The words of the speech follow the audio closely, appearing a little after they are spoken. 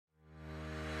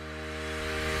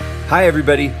Hi,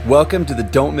 everybody. Welcome to the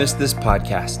Don't Miss This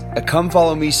podcast, a Come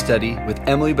Follow Me study with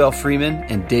Emily Bell Freeman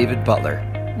and David Butler.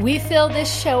 We fill this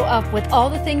show up with all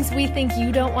the things we think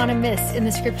you don't want to miss in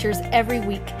the scriptures every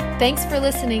week. Thanks for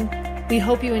listening. We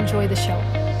hope you enjoy the show.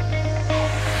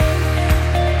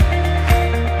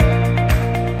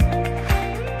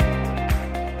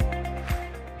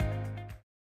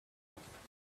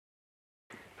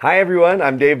 Hi, everyone.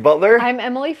 I'm Dave Butler. I'm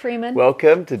Emily Freeman.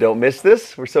 Welcome to Don't Miss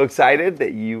This. We're so excited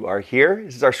that you are here.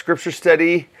 This is our scripture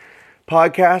study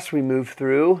podcast. We move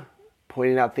through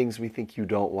pointing out things we think you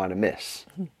don't want to miss.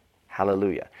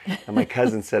 Hallelujah. And my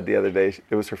cousin said the other day,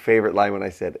 it was her favorite line when I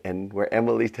said, and where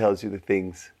Emily tells you the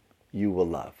things you will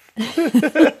love.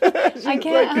 I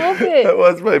can't help it. That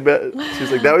was my best.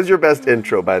 She's like, that was your best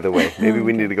intro, by the way. Maybe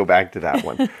we need to go back to that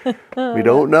one. We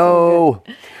don't know.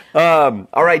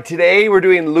 All right, today we're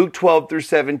doing Luke 12 through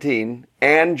 17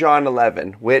 and John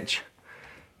 11, which,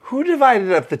 who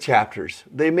divided up the chapters?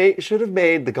 They should have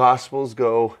made the Gospels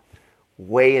go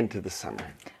way into the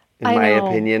summer, in my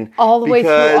opinion. All the way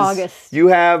through August. You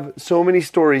have so many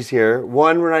stories here.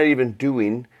 One we're not even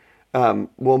doing. Well,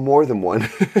 more than one,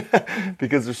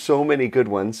 because there's so many good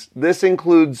ones. This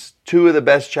includes three of the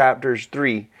best chapters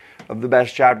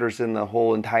in the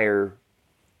whole entire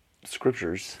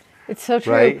scriptures. It's so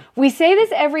true. Right? We say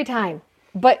this every time,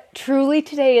 but truly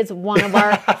today is one of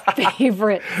our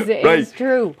favorites. It's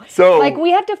true. So, like,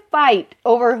 we had to fight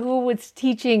over who was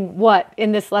teaching what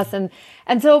in this lesson.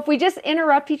 And so if we just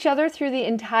interrupt each other through the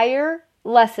entire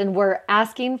lesson, we're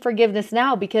asking forgiveness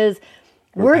now, because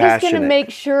we're just going to make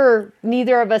sure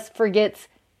neither of us forgets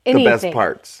anything. The best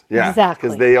parts. Yeah. Exactly.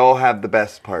 Because they all have the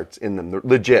best parts in them. They're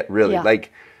legit, really. Yeah.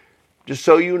 Like, just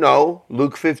so you know,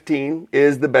 Luke 15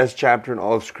 is the best chapter in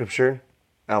all of Scripture.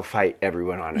 I'll fight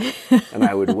everyone on it. And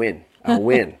I would win. I'll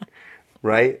win.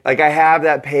 Right? Like, I have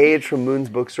that page from Moon's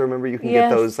Bookstore. Remember, you can get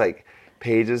those, like,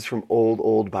 pages from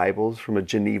old Bibles, from a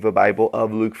Geneva Bible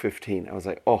of Luke 15. I was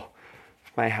like, oh,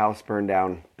 if my house burned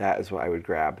down, that is what I would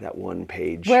grab, that one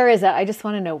page. Where is it? I just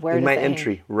want to know, where in does my it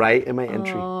entry, hang? right in my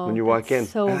entry when you walk in.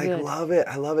 So I good. love it.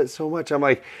 I love it so much. I'm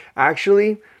like,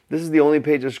 actually, this is the only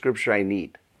page of Scripture I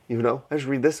need. You know, I just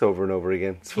read this over and over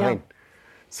again. It's fine.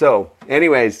 So,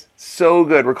 anyways, so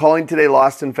good. We're calling today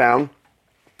Lost and Found,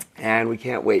 and we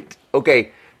can't wait.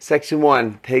 Okay, section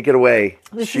 1, take it away.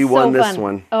 She won this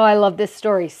one. Oh, I love this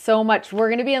story so much. We're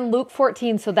going to be in Luke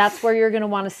 14, so that's where you're going to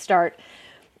want to start.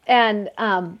 And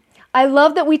I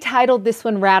love that we titled this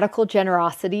one Radical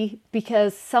Generosity,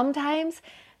 because sometimes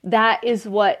that is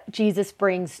what Jesus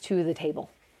brings to the table,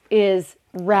 is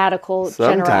radical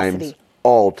generosity.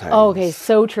 All times. Okay,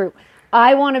 so true.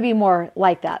 I want to be more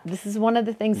like that. This is one of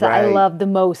the things that I love the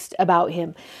most about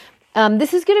him.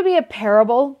 This is going to be a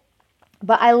parable,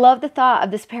 but I love the thought of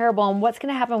this parable and what's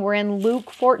going to happen. We're in Luke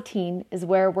 14 is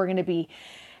where we're going to be.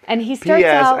 And he starts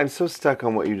out... I'm so stuck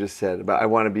on what you just said about I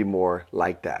want to be more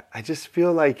like that. I just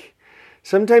feel like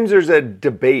sometimes there's a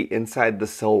debate inside the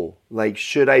soul. Like,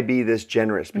 should I be this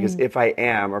generous? Because if I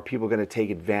am, are people going to take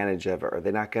advantage of it? Are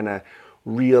they not going to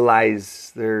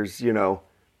realize there's,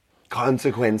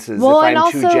 consequences if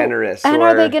I'm too generous? And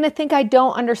are they going to think I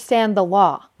don't understand the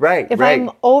law? Right, If I'm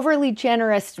overly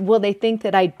generous, will they think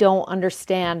that I don't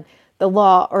understand the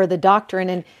law or the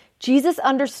doctrine? And Jesus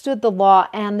understood the law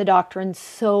and the doctrine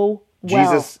so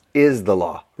well. Jesus is the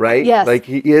law, right? Yes. Like,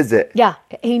 he is it. Yeah,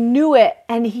 he knew it,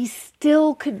 and he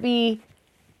still could be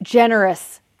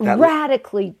generous,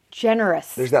 radically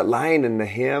generous. There's that line in the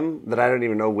hymn that I don't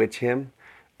even know which hymn.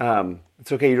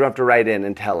 It's okay, you don't have to write in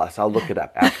and tell us. I'll look it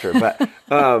up after. But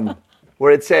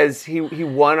where it says he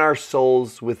won our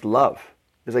souls with love.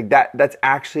 It's like that's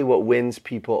actually what wins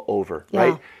people over,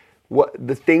 right?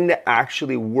 The thing that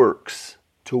actually works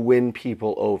to win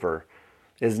people over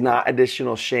is not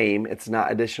additional shame. It's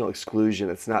not additional exclusion.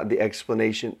 It's not the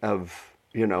explanation of,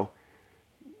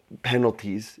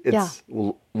 penalties. It's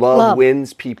love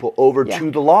wins people over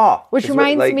to the law. Which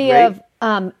reminds me of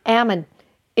Ammon.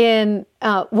 In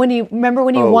when he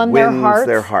won their hearts. Wins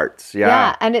their hearts,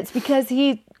 yeah, and it's because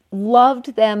he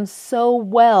loved them so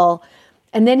well,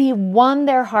 and then he won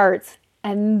their hearts,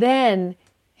 and then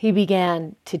he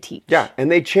began to teach. Yeah,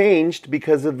 and they changed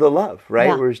because of the love, right?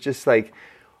 Yeah. Where it's just like,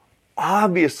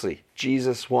 obviously,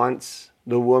 Jesus wants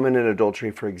the woman in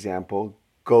adultery, for example,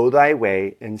 go thy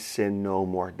way and sin no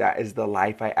more. That is the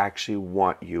life I actually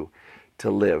want you to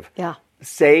live. Yeah.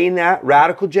 Saying that,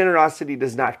 radical generosity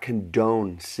does not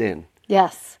condone sin.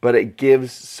 Yes. But it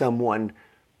gives someone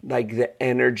like the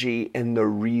energy and the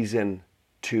reason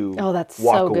to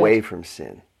walk away from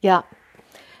sin. Yeah.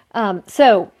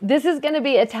 So this is going to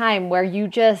be a time where you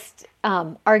just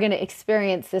are going to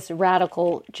experience this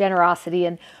radical generosity.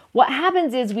 And what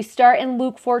happens is we start in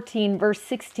Luke 14, verse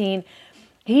 16.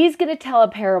 He's going to tell a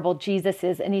parable, Jesus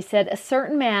is, and he said, a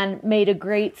certain man made a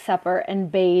great supper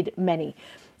and bade many.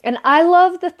 And I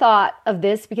love the thought of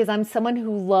this because I'm someone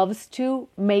who loves to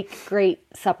make great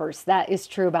suppers. That is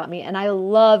true about me. And I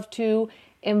love to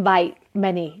invite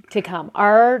many to come.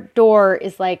 Our door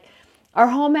is like, our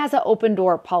home has an open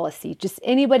door policy. Just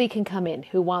anybody can come in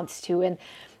who wants to. And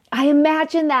I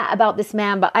imagine that about this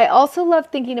man, but I also love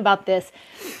thinking about this.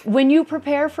 When you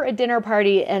prepare for a dinner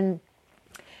party, and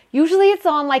usually it's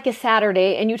on like a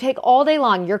Saturday, and you take all day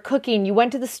long, you're cooking, you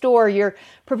went to the store, you're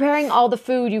preparing all the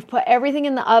food, you've put everything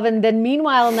in the oven. Then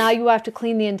meanwhile, now you have to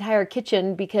clean the entire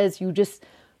kitchen because you just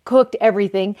cooked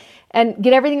everything and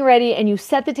get everything ready, and you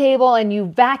set the table and you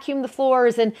vacuum the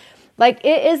floors, and like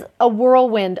it is a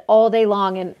whirlwind all day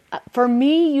long. And for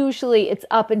me, usually it's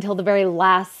up until the very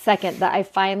last second that I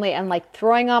finally am like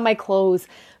throwing on my clothes,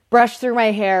 brush through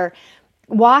my hair,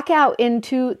 walk out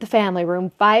into the family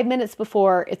room 5 minutes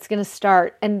before it's going to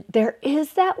start. And there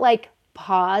is that like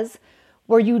pause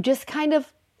where you just kind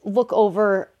of look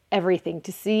over everything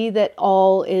to see that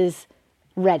all is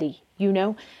ready, you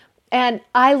know? And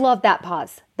I love that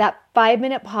pause, that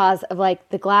 5-minute pause of like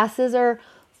the glasses are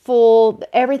full,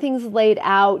 everything's laid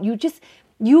out.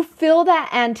 You feel that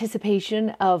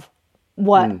anticipation of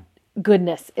what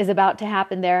goodness is about to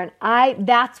happen there. And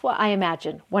that's what I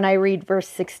imagine when I read verse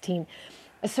 16.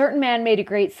 A certain man made a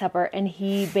great supper, and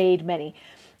he bade many.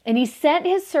 And he sent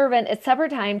his servant at supper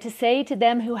time to say to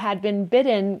them who had been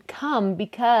bidden, come,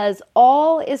 because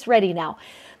all is ready now.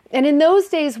 And in those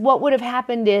days, what would have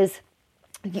happened is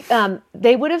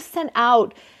they would have sent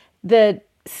out the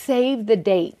save the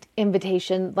date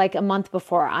invitation like a month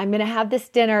before. I'm going to have this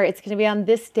dinner. It's going to be on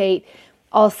this date.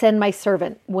 I'll send my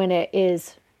servant when it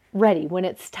is ready, when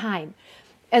it's time.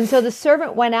 And so the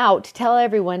servant went out to tell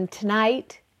everyone,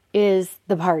 tonight is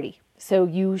the party, so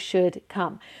you should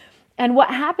come. And what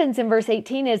happens in verse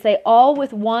 18 is they all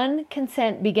with one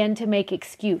consent begin to make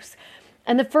excuse.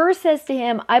 And the first says to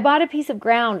him, I bought a piece of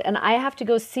ground and I have to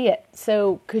go see it.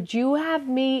 So could you have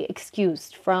me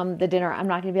excused from the dinner? I'm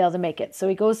not going to be able to make it. So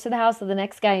he goes to the house of the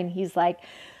next guy and he's like,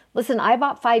 listen, I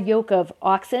bought 5 yoke of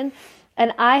oxen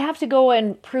and I have to go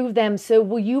and prove them. So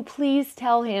will you please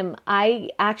tell him I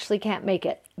actually can't make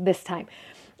it this time?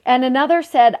 And another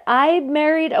said, I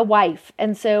married a wife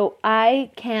and so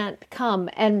I can't come.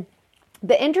 And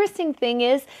the interesting thing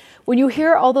is, when you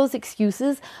hear all those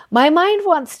excuses, my mind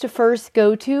wants to first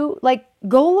go to, like,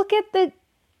 go look at the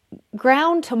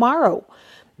ground tomorrow.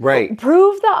 Right.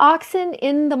 Prove the oxen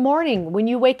in the morning when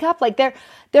you wake up. Like,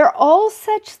 they're all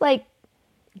such, like,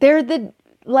 they're the,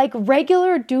 like,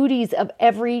 regular duties of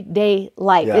everyday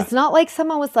life. Yeah. It's not like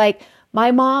someone was like,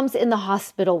 my mom's in the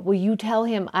hospital. Will you tell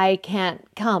him I can't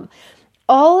come?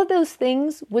 All of those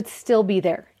things would still be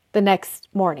there the next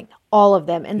morning. All of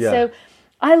them. And so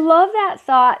I love that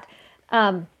thought.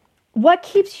 What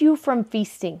keeps you from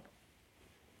feasting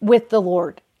with the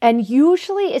Lord? And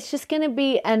usually it's just going to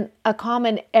be a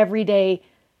common everyday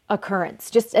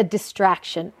occurrence, just a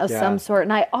distraction of some sort.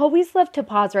 And I always love to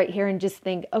pause right here and just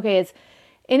think, okay, is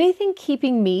anything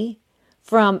keeping me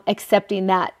from accepting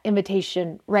that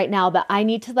invitation right now that I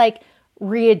need to like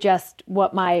readjust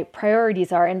what my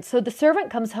priorities are? And so the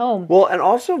servant comes home. Well, and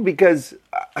also because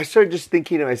I started just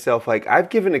thinking to myself, like,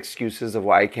 I've given excuses of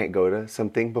why I can't go to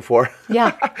something before.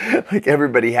 Yeah. Like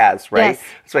everybody has, right? Yes.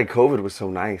 That's why COVID was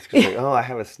so nice. Because like, oh, I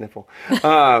have a sniffle.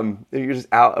 You're just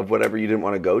out of whatever you didn't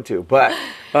want to go to. But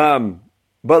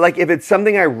like if it's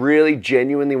something I really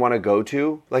genuinely want to go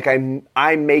to, like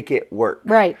I make it work.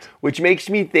 Right. Which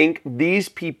makes me think these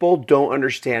people don't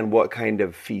understand what kind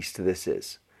of feast this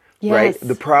is. Yes. Right?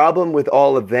 The problem with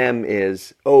all of them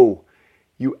is,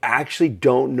 you actually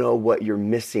don't know what you're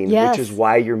missing, Yes. which is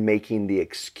why you're making the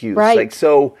excuse. Right. Like,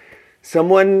 so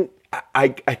someone, I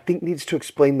think needs to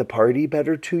explain the party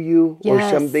better to you or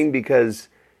Yes. something, because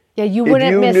You if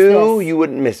wouldn't you miss knew, this. you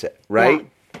wouldn't miss it, right?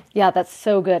 Yeah, that's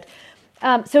so good.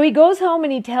 So he goes home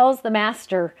and he tells the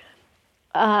master,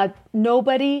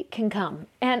 nobody can come.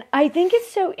 And I think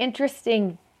it's so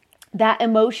interesting, that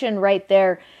emotion right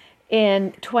there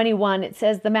in 21. It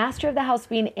says, the master of the house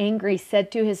being angry said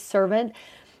to his servant,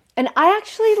 and I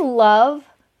actually love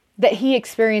that he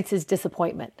experiences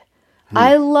disappointment.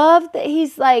 I love that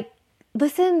he's like,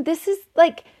 listen, this is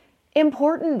like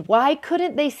important. Why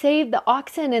couldn't they save the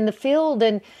oxen in the field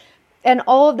and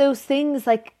all of those things?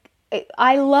 Like,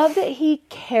 I love that he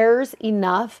cares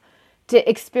enough to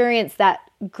experience that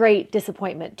great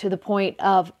disappointment to the point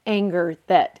of anger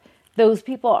that those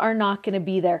people are not going to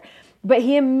be there. But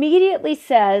he immediately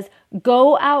says,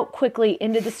 go out quickly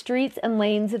into the streets and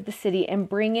lanes of the city and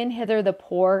bring in hither the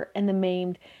poor and the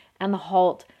maimed and the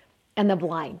halt and the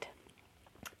blind.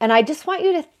 And I just want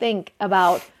you to think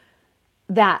about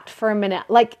that for a minute.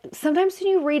 Like sometimes when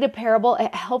you read a parable,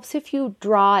 it helps if you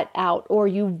draw it out or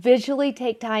you visually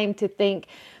take time to think,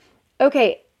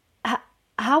 okay,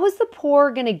 how is the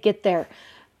poor going to get there?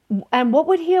 And what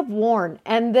would he have worn?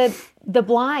 And the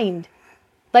blind,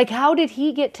 like how did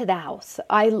he get to the house?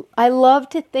 I love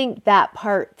to think that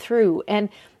part through. And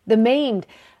the maimed,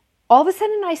 all of a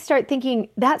sudden I start thinking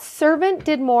that servant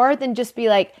did more than just be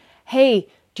like, hey,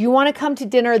 do you want to come to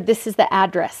dinner? This is the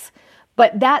address.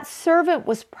 But that servant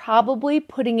was probably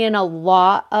putting in a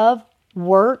lot of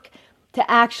work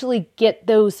to actually get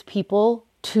those people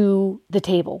to the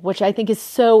table, which I think is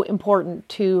so important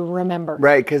to remember.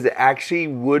 Right, because it actually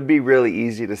would be really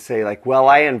easy to say like, well,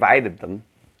 I invited them.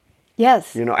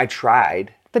 Yes. I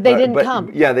tried. But they didn't come.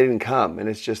 Yeah, they didn't come. And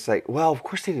it's just like, well, of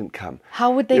course they didn't come.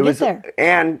 How would they get there?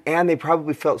 And they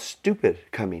probably felt stupid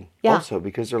coming also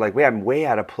because they're like, wait, I'm way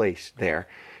out of place there.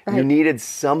 Right. You needed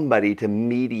somebody to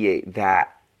mediate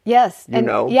that. Yes.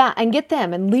 And get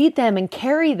them and lead them and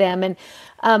carry them. And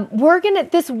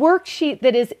this worksheet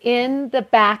that is in the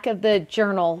back of the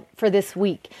journal for this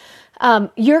week,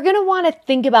 you're going to want to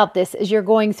think about this as you're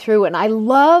going through. And I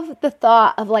love the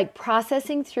thought of like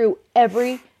processing through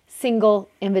every single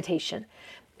invitation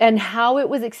and how it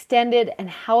was extended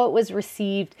and how it was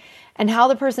received and how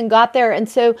the person got there. And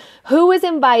so who was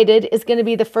invited is going to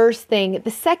be the first thing.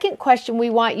 The second question we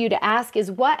want you to ask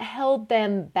is what held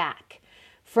them back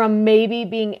from maybe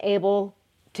being able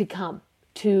to come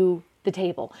to the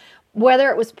table? Whether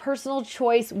it was personal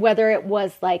choice, whether it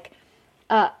was like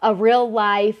a real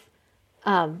life,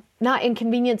 not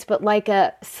inconvenience, but like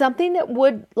something that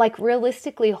would like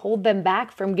realistically hold them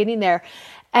back from getting there,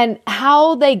 and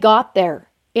how they got there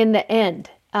in the end.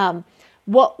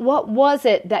 What was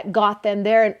it that got them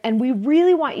there? And we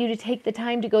really want you to take the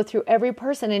time to go through every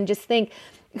person and just think,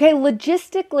 okay,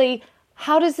 logistically,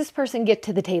 how does this person get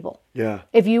to the table? Yeah.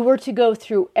 If you were to go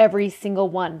through every single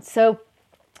one. So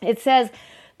it says,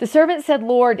 the servant said,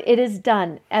 Lord, it is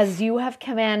done as you have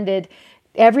commanded.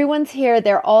 Everyone's here.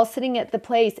 They're all sitting at the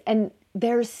place and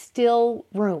there's still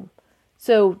room.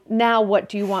 So now what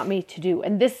do you want me to do?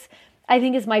 And this, I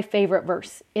think, is my favorite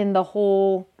verse in the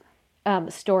whole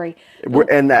story.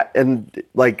 And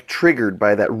like triggered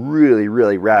by that really,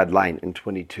 really rad line in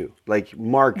 22. Like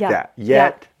mark that.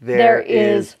 Yet there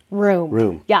is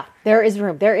room. Yeah, there is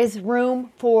room. There is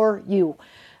room for you.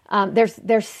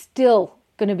 There's still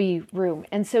going to be room.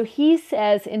 And so he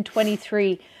says in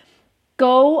 23,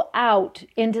 go out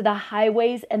into the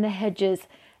highways and the hedges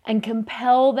and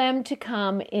compel them to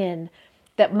come in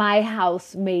that my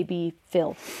house may be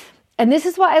filled. And this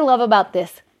is what I love about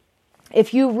this.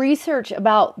 If you research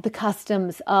about the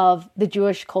customs of the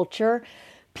Jewish culture,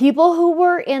 people who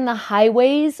were in the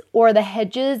highways or the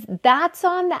hedges, that's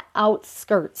on the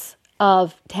outskirts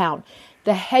of town.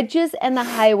 The hedges and the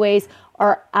highways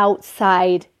are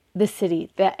outside the city,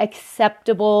 the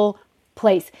acceptable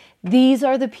place. These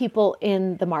are the people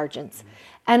in the margins.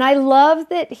 And I love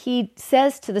that he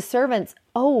says to the servants,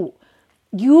 oh,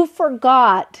 you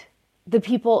forgot the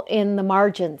people in the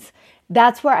margins.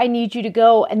 That's where I need you to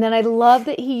go. And then I love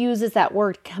that he uses that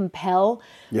word compel.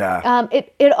 Yeah.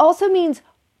 It also means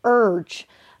urge.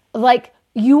 Like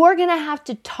you are going to have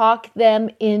to talk them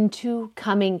into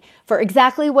coming for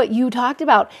exactly what you talked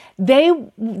about. They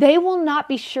will not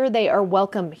be sure they are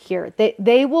welcome here.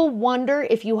 They will wonder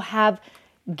if you have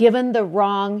given the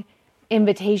wrong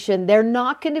invitation. They're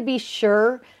not going to be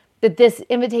sure that this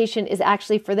invitation is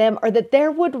actually for them or that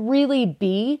there would really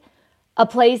be a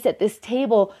place at this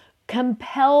table.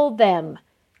 Compel them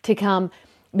to come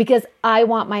because I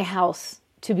want my house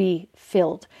to be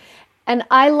filled. And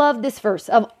I love this verse.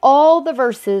 Of all the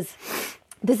verses,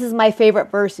 this is my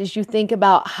favorite verse as you think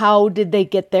about how did they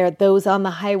get there, those on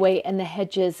the highway and the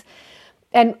hedges,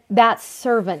 and that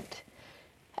servant.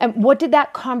 And what did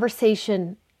that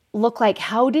conversation look like?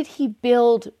 How did he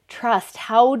build trust?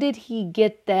 How did he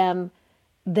get them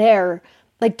there?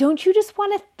 Like, don't you just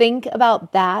want to think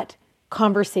about that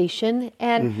conversation?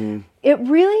 And it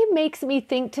really makes me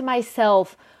think to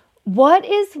myself, what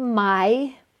is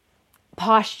my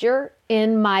posture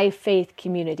in my faith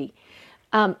community?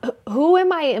 Who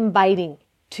am I inviting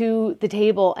to the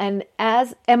table? And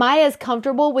am I as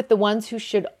comfortable with the ones who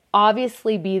should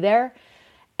obviously be there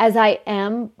as I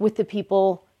am with the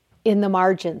people in the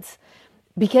margins?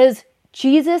 Because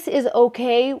Jesus is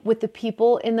okay with the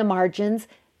people in the margins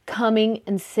coming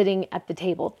and sitting at the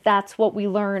table. That's what we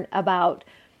learn about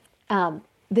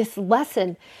this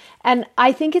lesson. And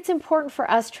I think it's important for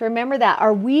us to remember that.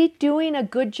 Are we doing a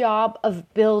good job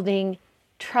of building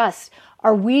trust?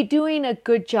 Are we doing a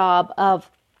good job of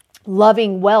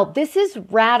loving well? This is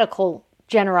radical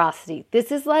generosity.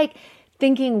 This is like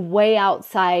thinking way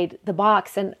outside the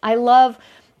box. And I love,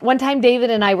 one time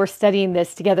David and I were studying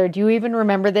this together. Do you even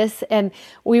remember this? And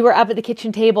we were up at the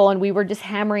kitchen table and we were just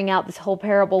hammering out this whole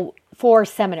parable for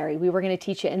seminary. We were going to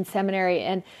teach it in seminary.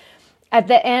 And at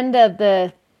the end of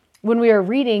when we were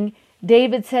reading,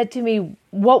 David said to me,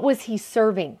 what was he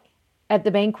serving at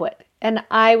the banquet? And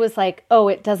I was like, oh,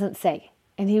 it doesn't say.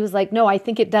 And he was like, no, I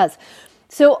think it does.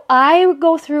 So I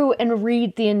go through and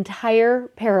read the entire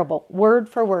parable, word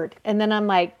for word. And then I'm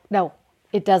like, no,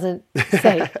 it doesn't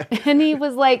say. And he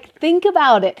was like, think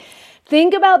about it.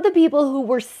 Think about the people who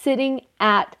were sitting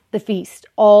at the feast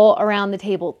all around the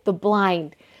table, the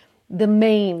blind, the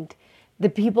maimed, the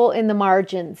people in the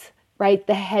margins, right?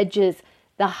 The hedges,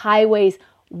 the highways.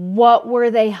 What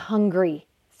were they hungry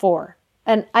for?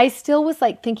 And I still was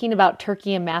like thinking about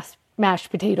turkey and mashed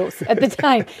potatoes at the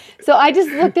time. So I just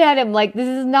looked at him like, this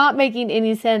is not making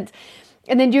any sense.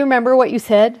 And then do you remember what you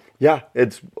said? Yeah,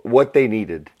 it's what they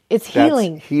needed. It's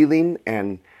healing. That's healing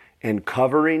and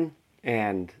covering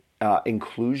and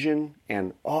inclusion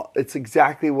and all. It's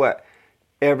exactly what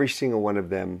every single one of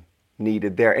them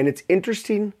needed there. And it's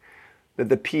interesting that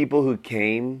the people who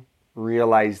came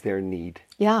realized their need.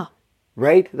 Yeah.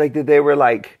 Right? Like that they were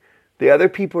like, the other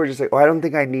people were just like, oh, I don't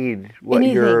think I need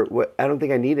Anything. I don't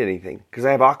think I need anything because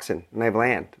I have oxen and I have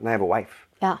land and I have a wife.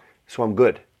 Yeah. So I'm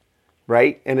good.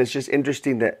 Right? And it's just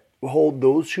interesting that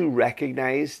those who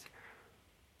recognized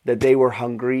that they were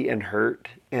hungry and hurt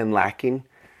and lacking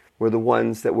were the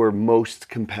ones that were most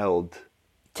compelled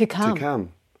to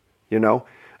come. You know?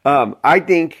 I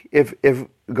think if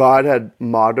God had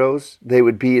mottos, they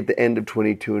would be at the end of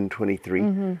 22 and 23.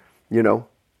 Mm-hmm. You know?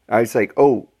 I was like,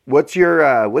 oh, what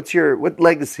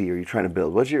legacy are you trying to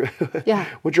build? What's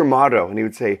your motto? And he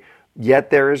would say, yet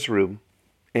there is room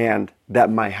and that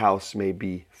my house may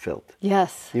be filled.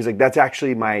 Yes. He's like, that's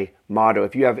actually my motto.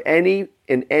 If you have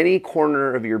in any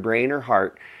corner of your brain or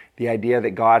heart, the idea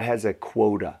that God has a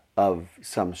quota of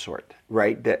some sort,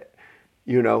 right? That,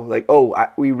 you know, like,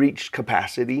 we reached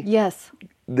capacity. Yes.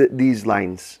 These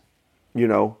lines, you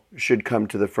know, should come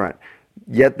to the front.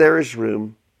 Yet there is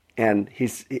room. And he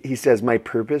says, my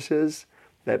purpose is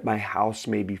that my house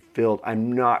may be filled.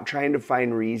 I'm not trying to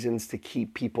find reasons to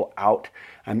keep people out.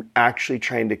 I'm actually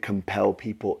trying to compel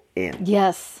people in.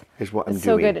 Yes. Is what I'm doing.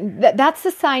 So good. That's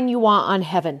the sign you want on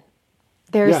heaven.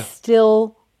 There's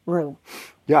still room.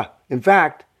 Yeah. In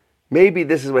fact, maybe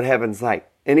this is what heaven's like.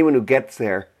 Anyone who gets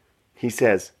there, he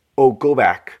says, oh, go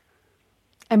back.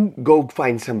 And go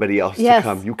find somebody else to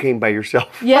come. You came by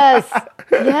yourself. Yes.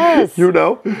 Yes. You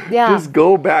know? Yeah. Just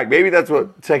go back. Maybe that's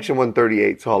what Section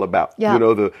 138 is all about. Yeah. You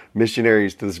know, the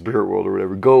missionaries to the spirit world or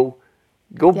whatever. Go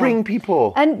bring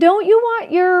people. And don't you want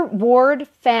your ward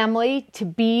family to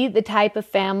be the type of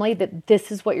family that this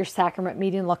is what your sacrament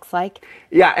meeting looks like?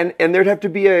 Yeah, and there'd have to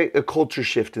be a culture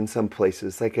shift in some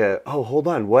places. Like hold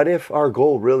on, what if our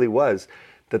goal really was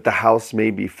that the house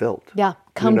may be filled? Yeah,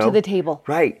 come to the table.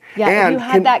 Right. Yeah, and you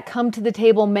had that come to the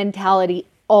table mentality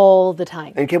all the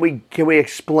time. And can we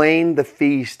explain the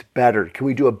feast better? Can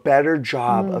we do a better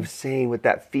job of saying what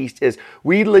that feast is?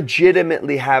 We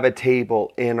legitimately have a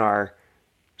table in our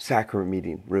sacrament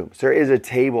meeting rooms. There is a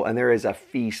table and there is a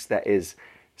feast that is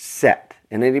set.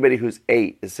 And anybody who's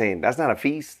ate is saying, that's not a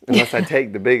feast unless I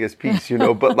take the biggest piece, you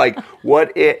know. But like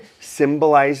what it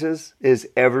symbolizes is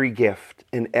every gift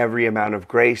and every amount of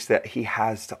grace that he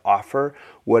has to offer,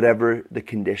 whatever the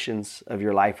conditions of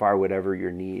your life are, whatever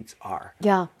your needs are.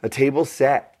 Yeah. A table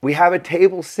set. We have a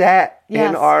table set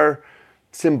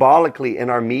symbolically in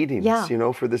our meetings, you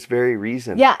know, for this very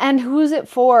reason. Yeah, and who's it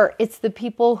for? It's the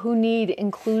people who need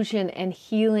inclusion and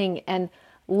healing and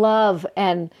love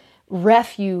and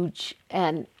refuge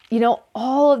and, you know,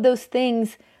 all of those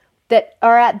things that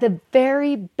are at the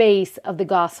very base of the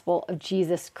gospel of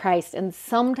Jesus Christ. And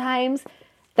sometimes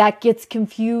that gets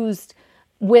confused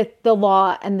with the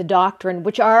law and the doctrine,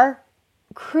 which are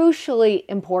crucially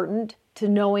important to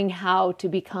knowing how to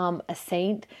become a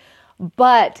saint.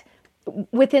 But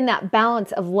within that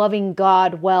balance of loving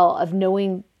God well, of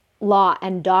knowing law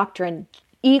and doctrine,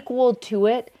 equal to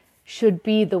it should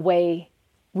be the way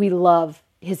we love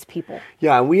his people.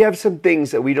 Yeah, and we have some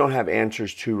things that we don't have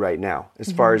answers to right now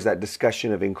as far as that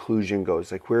discussion of inclusion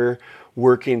goes. Like we're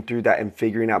working through that and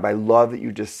figuring out, but I love that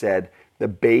you just said the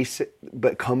basic,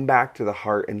 but come back to the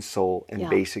heart and soul and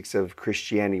basics of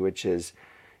Christianity, which is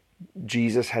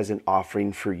Jesus has an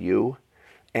offering for you.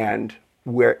 And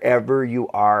wherever you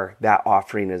are, that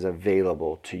offering is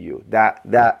available to you. That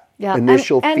Yeah.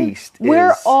 initial and feast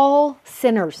we're is all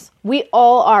sinners. We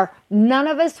all are. None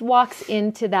of us walks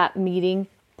into that meeting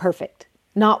perfect.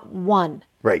 Not one.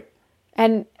 right.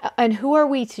 And who are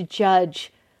we to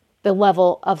judge the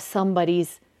level of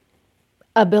somebody's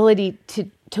ability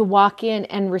to walk in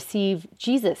and receive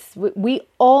Jesus? We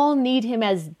all need him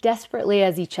as desperately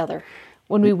as each other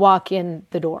when we walk in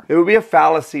the door. It would be a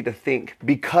fallacy to think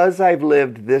because I've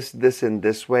lived this, and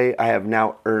this way, I have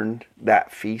now earned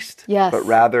that feast. Yes. But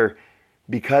rather,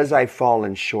 because I've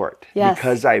fallen short, Yes.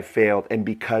 because I've failed, and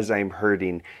because I'm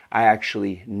hurting, I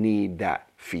actually need that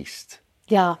feast.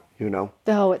 Yeah. You know?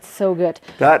 Oh, it's so good.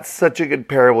 That's such a good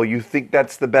parable. You think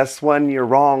that's the best one, you're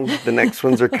wrong. The next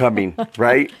ones are coming,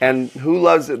 right? And who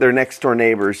loves it? They're next door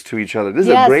neighbors to each other. This is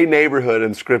Yes. a great neighborhood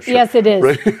in Scripture. Yes, it is.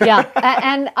 Right? Yeah.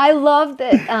 And I love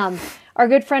that our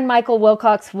good friend Michael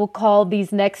Wilcox will call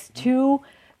these next two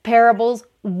parables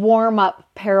warm-up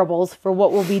parables for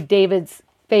what will be David's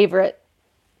favorite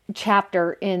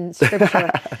chapter in Scripture.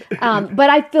 But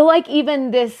I feel like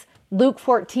even this Luke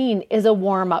 14 is a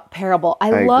warm-up parable.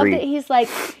 I love agree. that he's like,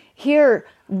 here,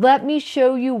 let me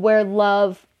show you where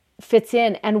love fits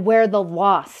in and where the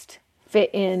lost fit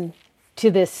in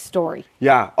to this story.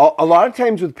 Yeah, a lot of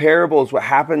times with parables, what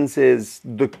happens is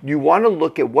you want to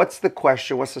look at what's the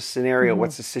question, what's the scenario,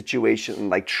 what's the situation, and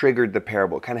like triggered the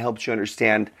parable. It kind of helps you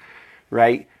understand,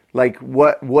 right? Like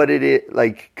what it is,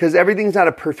 like, because everything's not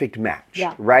a perfect match,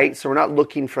 Yeah. right? So we're not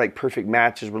looking for like perfect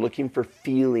matches. We're looking for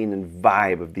feeling and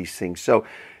vibe of these things. So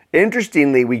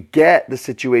interestingly, we get the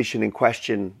situation in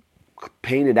question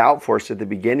painted out for us at the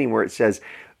beginning where it says,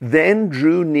 then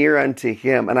drew near unto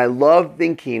him. And I love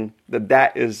thinking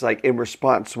that is like in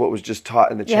response to what was just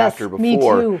taught in the Yes, chapter me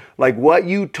before. too. Like what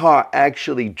you taught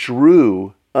actually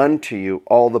drew unto you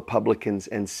all the publicans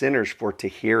and sinners for to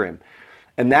hear him.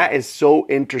 And that is so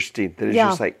interesting that it's Yeah.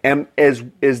 just like,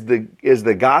 is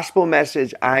the gospel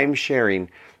message I'm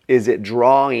sharing, is it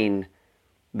drawing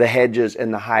the hedges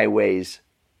and the highways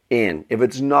in? If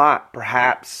it's not,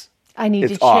 perhaps I need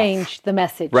it's to off. change the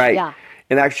message. Right. Yeah.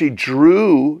 And actually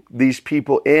drew these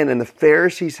people in, and the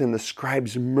Pharisees and the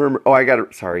scribes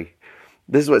murmured. Sorry.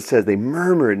 This is what it says. They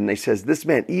murmured, and they says, this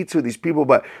man eats with these people.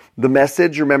 But the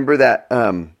message, remember that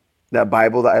that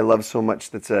Bible that I love so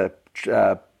much that's a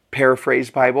paraphrase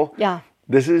Bible? Yeah.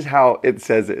 This is how it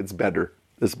says it. It's better.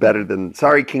 It's better than,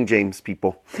 sorry, King James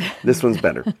people. This one's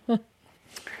better.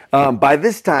 By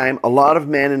this time, a lot of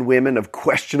men and women of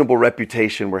questionable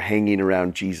reputation were hanging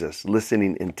around Jesus,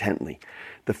 listening intently.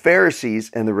 The Pharisees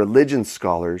and the religion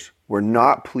scholars were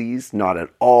not pleased, not at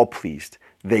all pleased.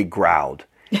 They growled.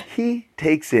 He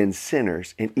takes in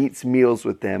sinners and eats meals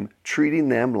with them, treating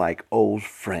them like old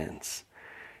friends.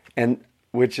 And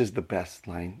which is the best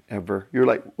line ever. You're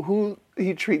like, who?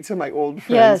 He treats them like old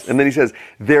friends. Yes. And then he says,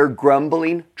 their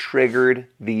grumbling triggered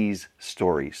these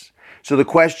stories. So the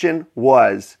question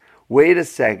was, wait a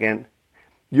second,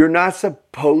 you're not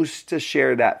supposed to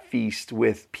share that feast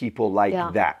with people like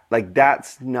Yeah. that. Like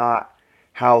that's not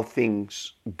how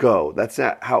things go. That's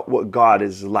not what God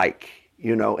is like,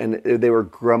 you know. And they were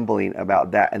grumbling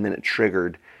about that, and then it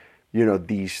triggered, you know,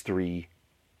 these three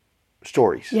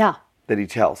stories. Yeah. That he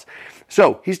tells.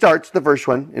 So he starts the first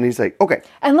one, and he's like, okay.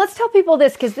 And let's tell people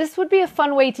this, because this would be a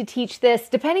fun way to teach this.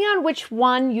 Depending on which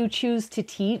one you choose to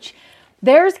teach,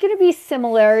 there's going to be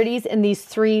similarities in these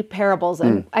three parables.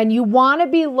 And you want to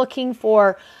be looking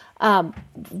for,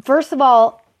 first of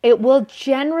all, it will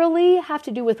generally have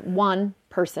to do with one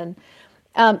person.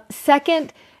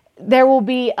 Second, there will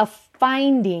be a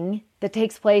finding that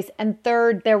takes place. And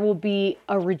third, there will be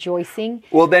a rejoicing.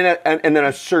 Well, then and then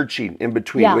a searching in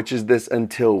between, Yeah. which is this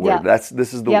until word. Yeah.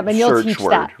 This is the And you'll search teach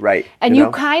word, that. right? And you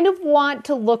know? kind of want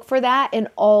to look for that in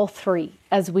all three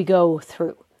as we go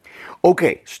through.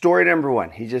 Okay, story number one.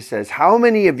 He just says, how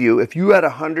many of you, if you had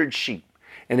 100 sheep,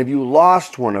 and if you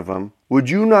lost one of them, would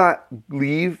you not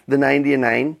leave the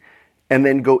 99 and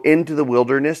then go into the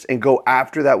wilderness and go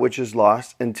after that which is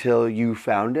lost until you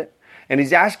found it? And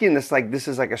he's asking this like this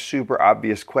is like a super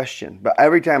obvious question. But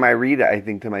every time I read it, I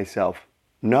think to myself,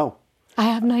 no. I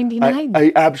have 99.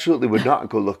 I absolutely would not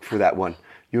go look for that one.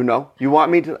 You know? You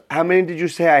want me to, how many did you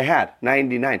say I had?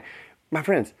 99. My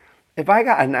friends, if I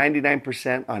got a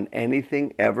 99% on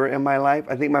anything ever in my life,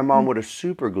 I think my mom would have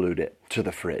super glued it to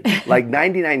the fridge. Like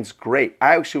 99's great.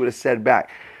 I actually would have said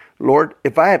back, Lord,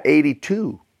 if I have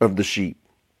 82 of the sheep,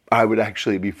 I would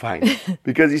actually be fine.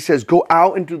 Because he says, go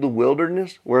out into the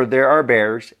wilderness where there are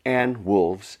bears and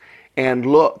wolves and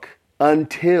look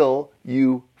until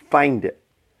you find it.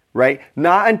 right?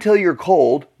 Not until you're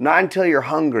cold, not until you're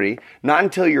hungry, not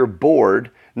until you're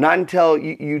bored, not until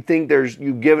you think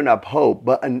you've given up hope,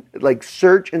 but like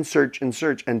search and search and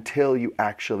search until you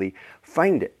actually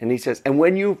find it. And he says, and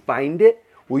when you find it,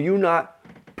 will you not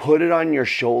put it on your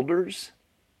shoulders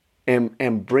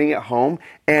and bring it home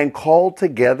and call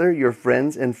together your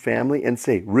friends and family and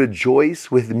say, rejoice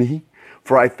with me,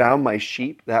 for I found my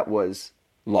sheep that was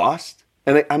lost?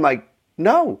 And I'm like,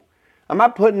 no. I'm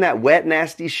not putting that wet,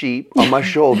 nasty sheep on my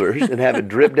shoulders and have it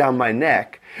drip down my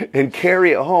neck and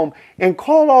carry it home and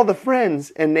call all the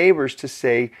friends and neighbors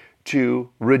to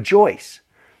rejoice.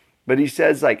 But he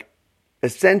says, like,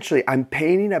 essentially, I'm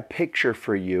painting a picture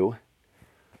for you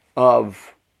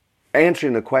of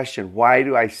answering the question, why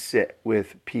do I sit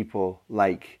with people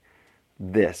like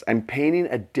this? I'm painting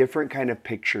a different kind of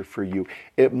picture for you.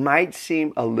 It might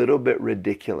seem a little bit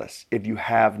ridiculous if you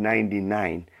have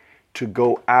 99 to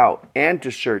go out and to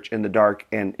search in the dark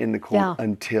and in the cold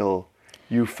until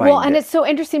you find it. Well, and it's so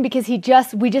interesting because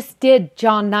we just did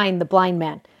John 9, the blind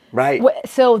man. Right.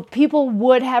 So people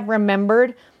would have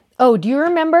remembered, oh, do you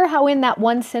remember how in that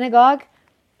one synagogue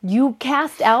you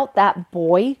cast out that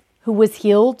boy who was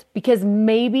healed because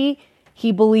maybe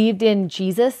he believed in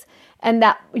Jesus? And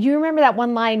that you remember that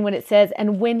one line when it says,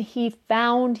 and when he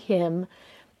found him.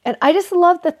 And I just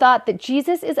love the thought that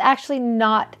Jesus is actually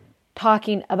not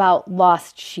talking about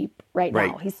lost sheep right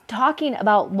now. He's talking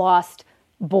about lost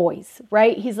boys,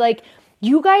 right? He's like,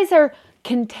 you guys are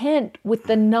content with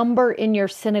the number in your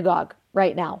synagogue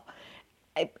right now.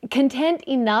 Content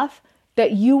enough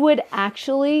that you would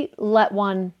actually let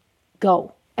one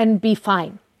go and be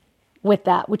fine with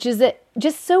that, which is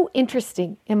just so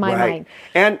interesting in my mind.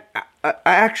 And I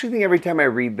actually think every time I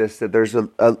read this that there's a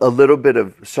little bit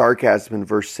of sarcasm in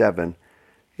verse 7.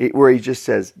 Where he just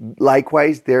says,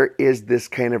 likewise, there is this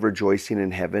kind of rejoicing in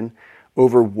heaven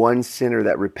over one sinner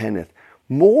that repenteth,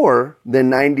 more than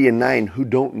 99 who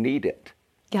don't need it.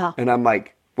 Yeah. And I'm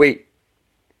like, wait,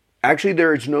 actually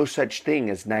there is no such thing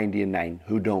as 99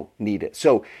 who don't need it.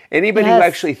 So anybody who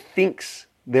actually thinks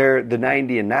they're the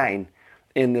 99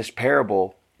 in this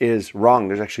parable is wrong.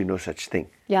 There's actually no such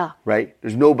thing. Yeah. Right?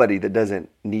 There's nobody that doesn't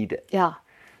need it. Yeah.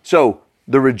 So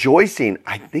the rejoicing,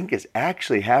 I think, is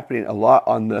actually happening a lot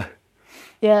on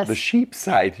the sheep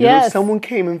side. You know, someone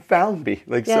came and found me.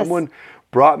 Like someone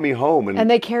brought me home. And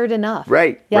they cared enough.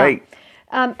 Right.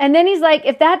 And then he's like,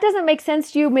 if that doesn't make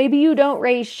sense to you, maybe you don't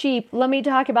raise sheep. Let me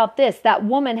talk about this. That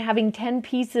woman having 10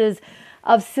 pieces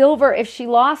of silver, if she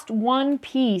lost one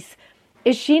piece,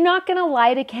 is she not going to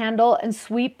light a candle and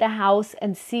sweep the house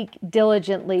and seek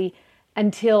diligently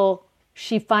until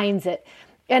she finds it?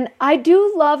 And I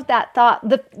do love that thought.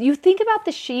 You think about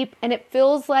the sheep and it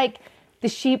feels like the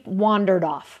sheep wandered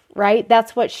off, right?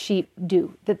 That's what sheep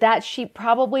do. That sheep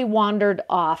probably wandered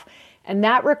off. And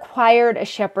that required a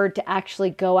shepherd to actually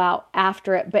go out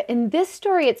after it. But in this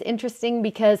story, it's interesting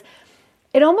because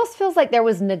it almost feels like there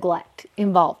was neglect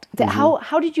involved. Mm-hmm.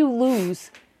 How did you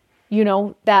lose,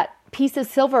 that piece of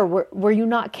silver? Were you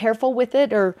not careful with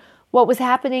it, or what was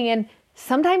happening? And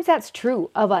sometimes that's true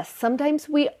of us. Sometimes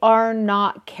we are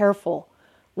not careful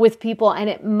with people, and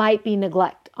it might be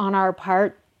neglect on our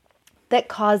part that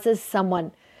causes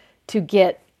someone to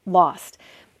get lost.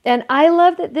 And I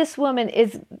love that this woman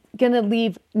is going to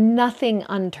leave nothing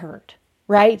unturned,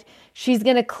 right? She's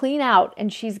going to clean out,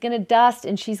 and she's going to dust,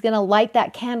 and she's going to light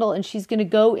that candle, and she's going to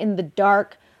go in the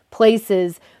dark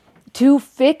places to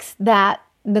fix that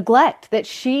neglect that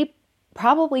she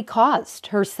probably caused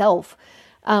herself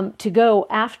to go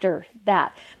after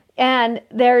that. And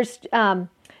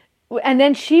and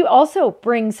then she also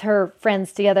brings her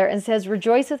friends together and says,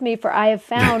 rejoice with me, for I have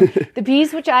found the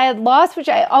piece which I had lost, which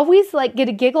I always get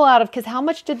a giggle out of, because how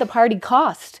much did the party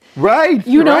cost? Right.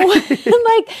 You know, that piece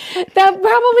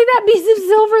of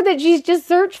silver that she's just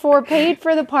searched for paid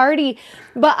for the party.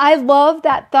 But I love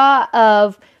that thought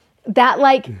of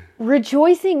that,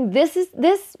 rejoicing.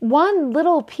 This one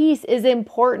little piece is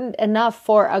important enough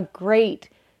for a great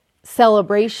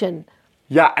celebration.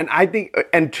 Yeah, and I think,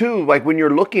 and too, when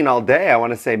you're looking all day, I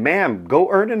want to say, ma'am, go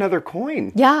earn another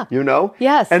coin. Yeah.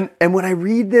 Yes. And when I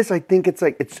read this, I think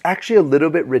it's actually a little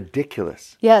bit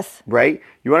ridiculous. Yes. Right?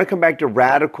 You want to come back to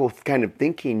radical kind of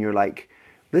thinking. You're like,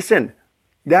 listen,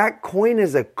 that coin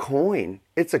is a coin.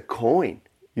 It's a coin.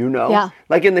 Yeah.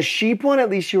 Like in the sheep one, at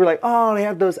least you were like, oh, they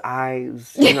have those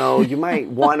eyes. You might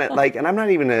want it. And I'm not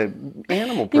even an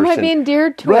animal person. You might be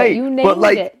endeared to it. You named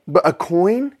it. But a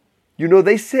coin,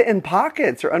 they sit in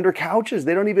pockets or under couches.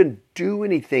 They don't even do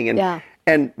anything.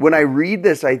 And when I read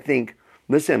this, I think,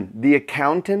 listen, the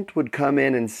accountant would come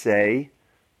in and say,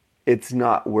 it's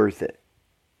not worth it.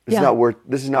 This Yeah.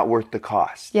 is not worth the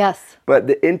cost. Yes. But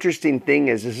the interesting thing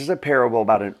is, this is a parable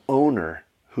about an owner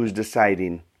who's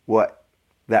deciding what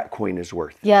that coin is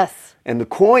worth. Yes. And the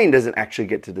coin doesn't actually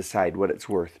get to decide what it's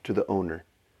worth to the owner.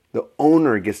 The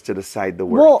owner gets to decide the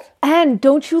worth. Well, and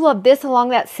don't you love this along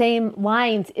that same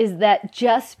lines is that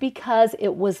just because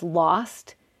it was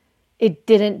lost, it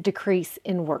didn't decrease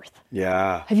in worth.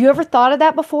 Yeah, Have you ever thought of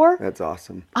that before? that's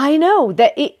awesome. I know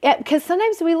that because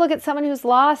sometimes we look at someone who's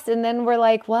lost and then we're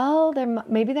like, well,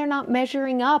 maybe they're not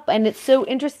measuring up. And it's so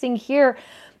interesting here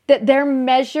that their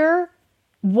measure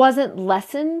wasn't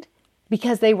lessened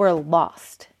because they were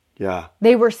lost. Yeah.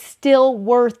 They were still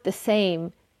worth the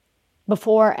same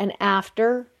before and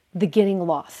after the getting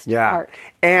lost part.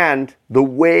 And the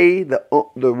way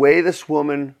this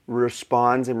woman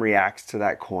responds and reacts to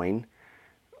that coin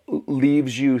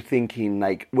leaves you thinking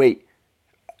like, wait,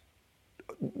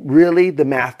 really the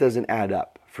math doesn't add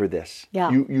up for this. Yeah.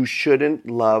 You shouldn't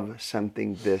love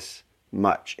something this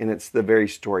much. And it's the very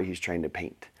story he's trying to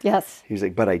paint. Yes. He's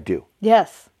like, but I do.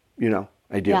 Yes.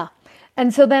 I do. Yeah.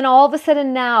 And so then all of a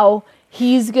sudden now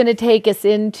he's going to take us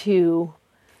into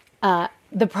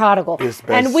the prodigal. This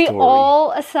best And we story.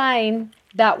 all assign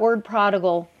that word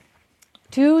prodigal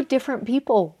to different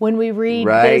people when we read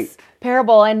this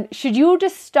parable. And should you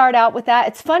just start out with that?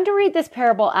 It's fun to read this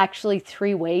parable actually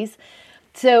 3 ways.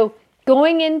 So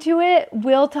going into it,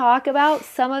 we'll talk about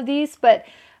some of these, but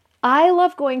I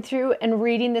love going through and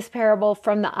reading this parable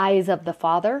from the eyes of the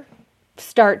father,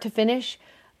 start to finish,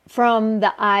 from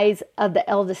the eyes of the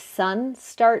eldest son,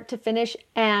 start to finish,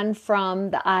 and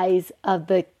from the eyes of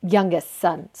the youngest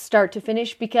son, start to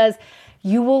finish, because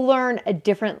you will learn a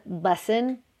different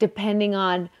lesson depending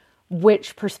on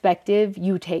which perspective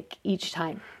you take each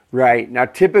time. Right. Now,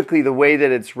 typically the way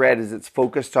that it's read is it's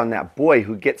focused on that boy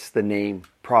who gets the name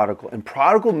prodigal. And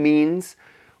prodigal means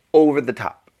over the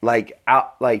top,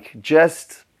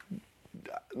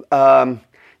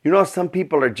 some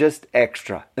people are just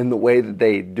extra in the way that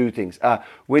they do things.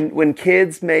 When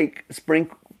kids make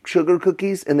sugar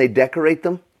cookies and they decorate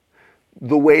them,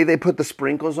 the way they put the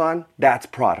sprinkles on, that's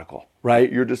prodigal,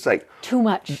 right? You're just like, Too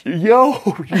much. yo,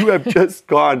 you have just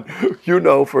gone,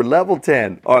 for level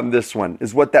 10 on this one,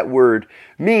 is what that word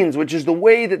means, which is the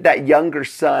way that younger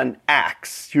son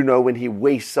acts, when he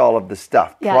wastes all of the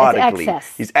stuff prodigally. It's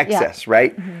excess. He's excess,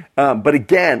 right? Mm-hmm. But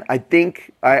again, I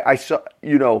think I saw,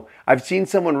 I've seen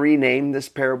someone rename this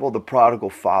parable the prodigal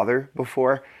father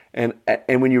before. And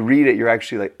when you read it, you're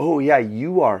actually like, oh yeah,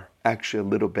 you are actually a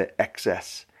little bit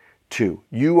excess too.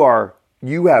 You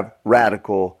have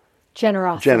radical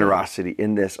generosity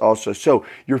in this also. So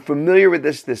you're familiar with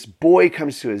this. This boy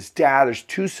comes to his dad. There's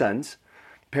 2 sons.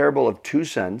 Parable of 2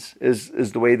 sons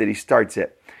is the way that he starts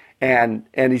it. And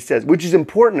he says, which is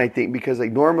important, I think, because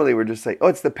normally we're just like, oh,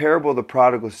 it's the parable of the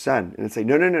prodigal son. And it's like,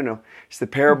 no. It's the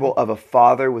parable of a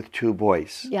father with 2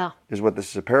 boys. Yeah. Is what this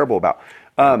is a parable about.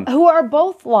 Who are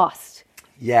both lost.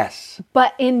 Yes.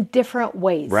 But in different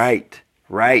ways. Right.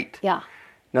 Yeah.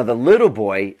 Now, the little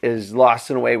boy is lost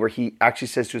in a way where he actually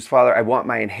says to his father, I want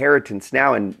my inheritance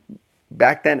now. And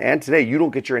back then and today, you don't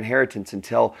get your inheritance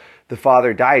until the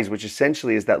father dies, which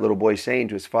essentially is that little boy saying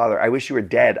to his father, I wish you were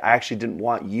dead. I actually didn't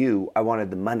want you. I wanted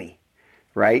the money,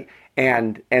 right?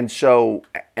 And so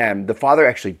the father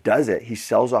actually does it. He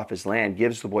sells off his land,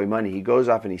 gives the boy money. He goes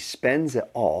off and he spends it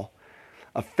all.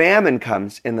 A famine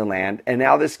comes in the land, and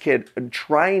now this kid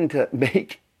trying to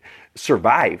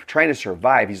survive.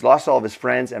 He's lost all of his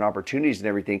friends and opportunities and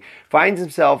everything. Finds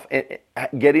himself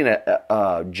getting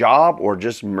a job or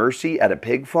just mercy at a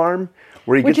pig farm,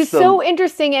 which is so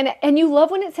interesting. And you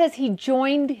love when it says he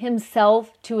joined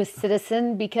himself to a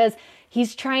citizen, because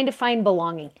he's trying to find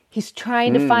belonging. He's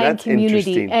trying to find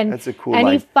community. And that's a cool and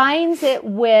line. he finds it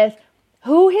with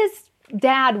who his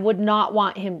dad would not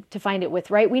want him to find it with,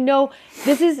 right? We know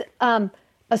this is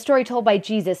a story told by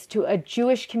Jesus to a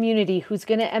Jewish community who's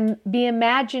going to be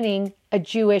imagining a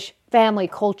Jewish family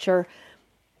culture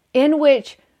in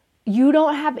which you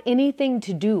don't have anything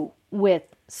to do with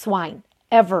swine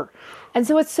ever. And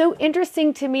so it's so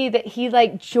interesting to me that he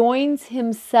joins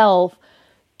himself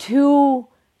to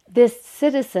this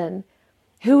citizen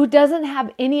who doesn't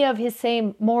have any of his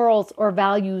same morals or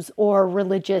values or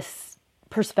religious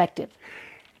perspective.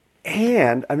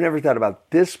 And I've never thought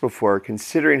about this before,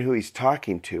 considering who he's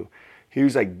talking to. He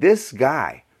was like, this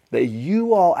guy that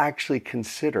you all actually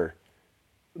consider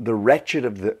the wretched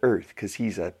of the earth, because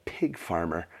he's a pig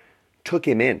farmer, took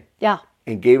him in. Yeah.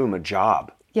 And gave him a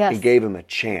job. Yes. And gave him a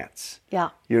chance. Yeah.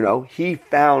 He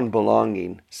found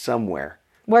belonging somewhere.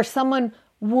 Where someone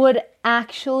would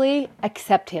actually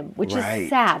accept him, which is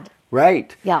sad.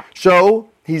 Right. Yeah. So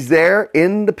he's there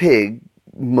in the pig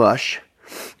mush.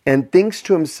 and thinks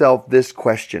to himself this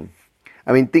question.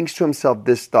 Thinks to himself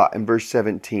this thought in verse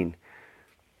 17.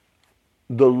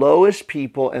 The lowest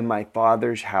people in my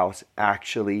Father's house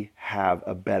actually have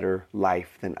a better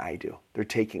life than I do. They're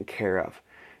taken care of,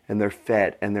 and they're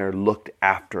fed, and they're looked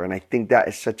after. And I think that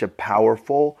is such a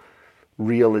powerful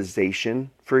realization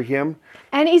for him.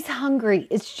 And he's hungry.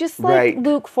 It's just like Right.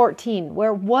 Luke 14,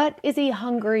 where what is he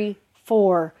hungry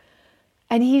for?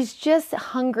 And he's just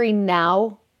hungry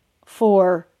now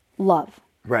for love.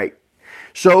 Right.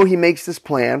 So he makes this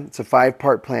plan. It's a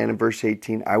 5-part plan in verse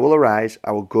 18. I will arise.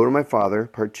 I will go to my father.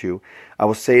 Part 2. I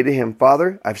will say to him,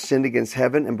 Father, I've sinned against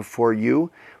heaven and before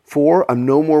you. 4, I'm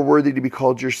no more worthy to be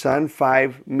called your son.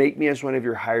 5, make me as one of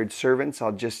your hired servants.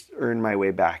 I'll just earn my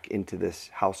way back into this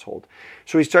household.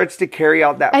 So he starts to carry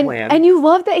out that plan. And you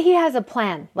love that he has a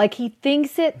plan. Like he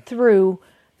thinks it through.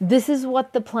 This is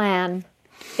what the plan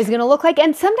is going to look like.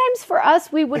 And sometimes for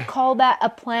us, we would call that a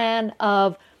plan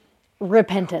of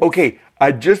repentance. Okay,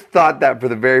 I just thought that for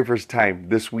the very first time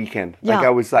this weekend. Yeah.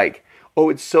 I was like, oh,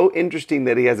 it's so interesting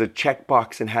that he has a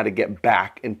checkbox in how to get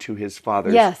back into his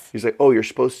father's. Yes. He's like, oh, you're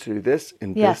supposed to do this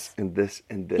and Yes. this and this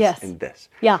and this Yes. and this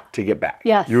Yeah. to get back.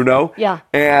 Yes. You know? Yeah.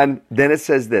 And then it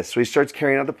says this. So he starts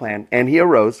carrying out the plan. And he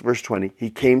arose, verse 20. He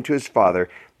came to his father.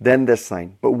 Then this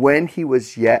line. But when he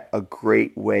was yet a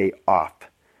great way off,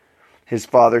 his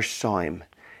father saw him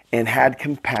and had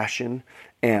compassion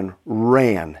and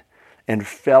ran and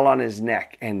fell on his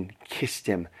neck and kissed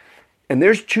him. And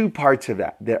there's 2 parts of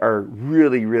that are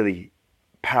really, really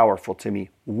powerful to me.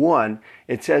 One,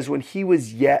 it says when he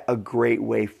was yet a great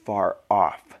way far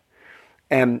off.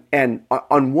 And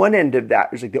on one end of that,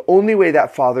 it's like the only way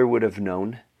that father would have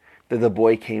known that the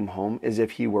boy came home is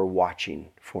if he were watching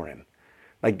for him.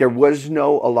 Like there was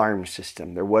no alarm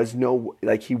system. There was no,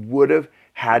 like he would have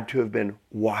had to have been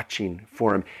watching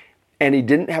for him. And he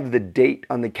didn't have the date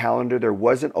on the calendar. There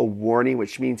wasn't a warning,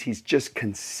 which means he's just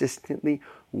consistently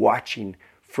watching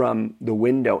from the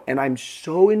window. And I'm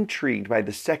so intrigued by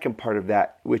the second part of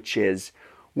that, which is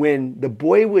when the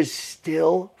boy was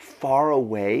still far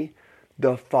away,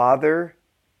 the father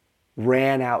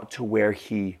ran out to where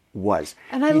he was.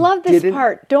 And I He love this didn't-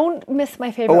 part. Don't miss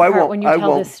my favorite Oh, I part won't. when you I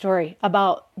tell won't. this story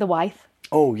about the wife.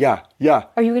 Oh, yeah, yeah.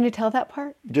 Are you going to tell that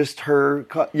part? Just her,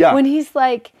 yeah. When he's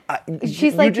like,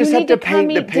 she's like, you need to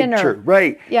come eat dinner.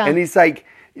 Right. Yeah. And he's like,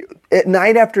 at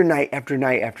night after night after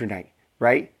night after night,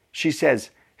 right? She says,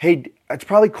 hey, it's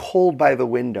probably cold by the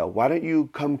window. Why don't you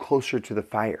come closer to the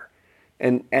fire?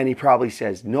 And he probably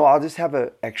says, no, I'll just have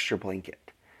an extra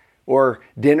blanket. Or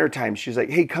dinner time, she's like,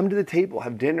 hey, come to the table,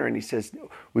 have dinner. And he says,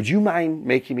 would you mind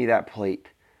making me that plate?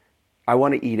 I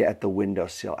want to eat it at the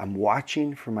windowsill. I'm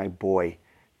watching for my boy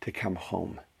to come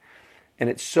home. And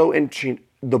it's so interesting.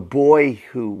 The boy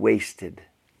who wasted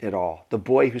it all, the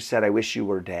boy who said, I wish you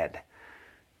were dead.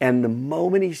 And the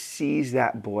moment he sees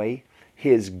that boy,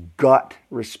 his gut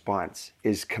response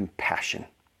is compassion.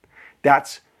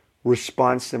 That's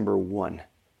response number 1,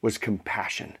 was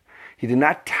compassion. He did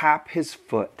not tap his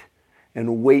foot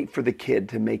and wait for the kid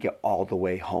to make it all the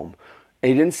way home.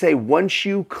 And he didn't say, once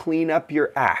you clean up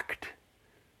your act,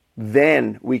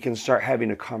 then we can start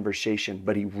having a conversation.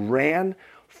 But he ran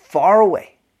far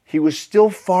away. He was still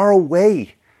far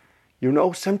away. You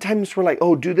know, sometimes we're like,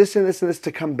 oh, do this and this and this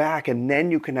to come back, and then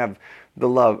you can have the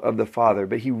love of the Father.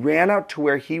 But he ran out to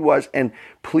where he was. And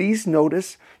please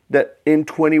notice that in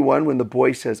 21, when the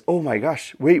boy says, oh my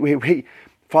gosh, wait,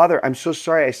 Father, I'm so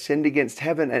sorry I sinned against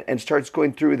heaven, and starts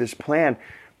going through this plan.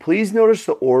 Please notice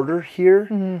the order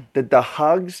here, that the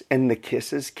hugs and the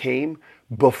kisses came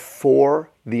before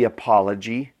the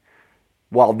apology,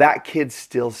 while that kid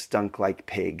still stunk like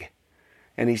pig.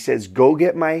 And he says, go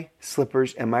get my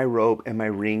slippers and my robe and my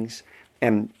rings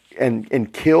and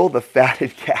kill the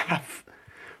fatted calf,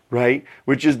 right?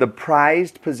 Which is the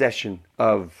prized possession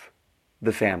of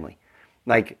the family.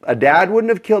 Like a dad wouldn't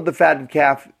have killed the fatted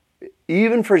calf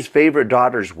even for his favorite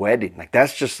daughter's wedding. Like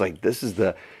that's just like, this is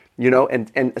the, you know,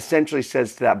 and essentially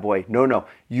says to that boy, no,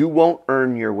 you won't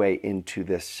earn your way into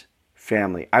this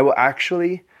family. I will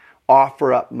actually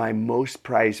offer up my most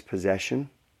prized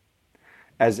possession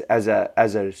as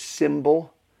a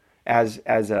symbol, as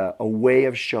a way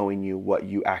of showing you what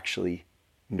you actually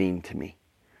mean to me.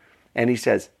 And he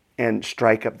says, and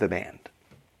strike up the band.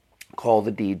 Call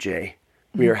the DJ.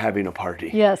 We are having a party.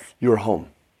 Yes. You're home.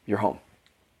 You're home.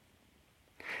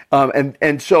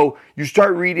 And so you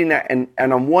start reading that, and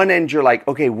on one end you're like,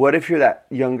 okay, what if you're that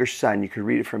younger son? You could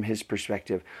read it from his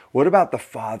perspective. What about the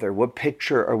father? What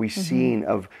picture are we seeing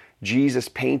of Jesus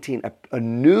painting a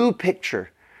new picture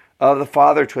of the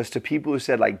Father to us, to people who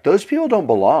said, like, those people don't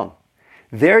belong.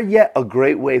 They're yet a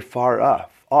great way far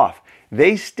off. off.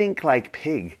 They stink like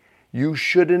pig. You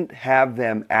shouldn't have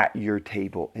them at your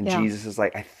table. And Jesus is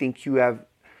like, I think you have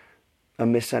a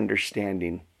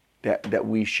misunderstanding that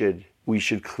we should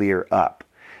clear up.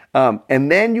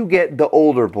 And then you get the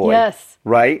older boy, Yes.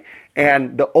 right?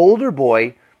 And the older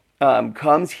boy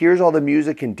comes, hears all the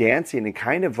music and dancing, and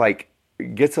kind of like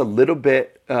gets a little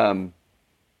bit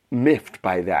miffed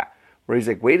by that, where he's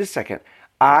like, wait a second,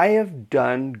 I have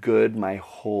done good my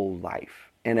whole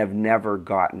life and have never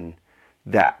gotten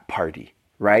that party,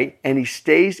 right? And he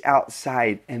stays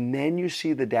outside, and then you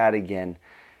see the dad again,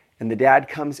 and the dad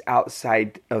comes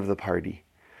outside of the party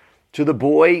to the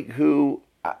boy who,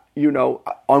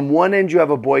 on one end you have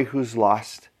a boy who's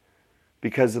lost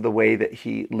because of the way that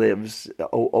he lives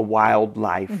a wild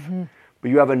life. Mm-hmm. But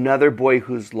you have another boy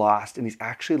who's lost, and he's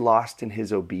actually lost in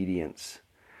his obedience.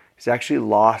 He's actually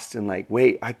lost in like,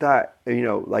 wait, I thought,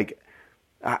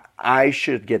 I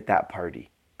should get that party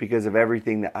because of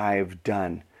everything that I've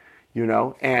done,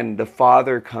 and the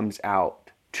father comes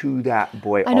out to that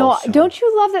boy also. I know. Don't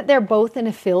you love that they're both in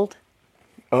a field?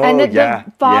 Oh, and that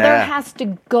the father has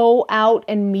to go out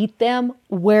and meet them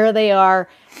where they are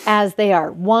as they are.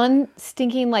 One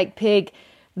stinking like pig,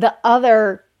 the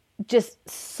other just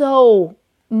so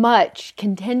much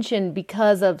contention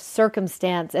because of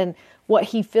circumstance and what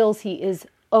he feels he is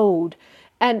owed.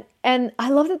 And I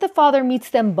love that the father meets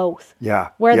them both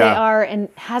where they are and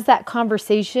has that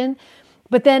conversation.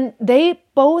 But then they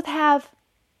both have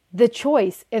the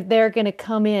choice if they're going to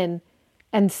come in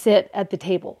and sit at the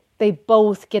table. They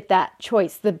both get that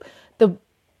choice. The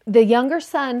younger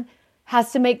son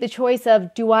has to make the choice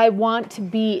of, do I want to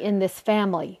be in this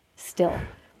family still?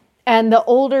 And the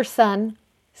older son,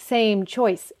 same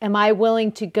choice. Am I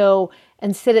willing to go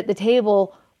and sit at the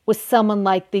table with someone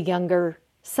like the younger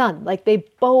son? Like they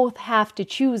both have to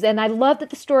choose. And I love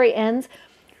that the story ends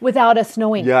without us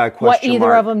knowing what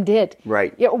either of them did.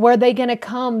 Right. Were they going to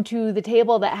come to the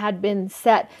table that had been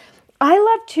set? I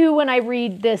love too when I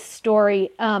read this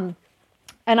story, and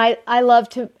I love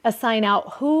to assign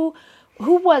out who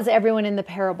was everyone in the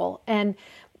parable. And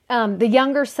the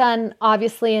younger son,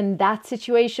 obviously, in that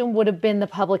situation would have been the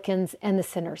publicans and the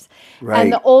sinners. Right.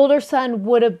 And the older son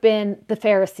would have been the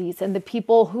Pharisees and the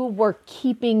people who were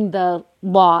keeping the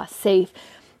law safe.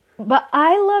 But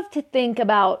I love to think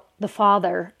about the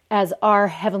Father as our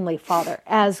Heavenly Father,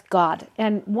 as God.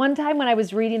 And one time when I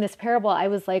was reading this parable, I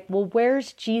was like, well,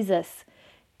 where's Jesus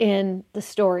in the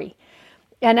story?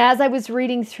 And as I was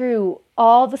reading through,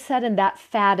 all of a sudden that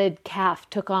fatted calf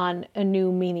took on a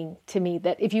new meaning to me.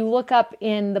 That if you look up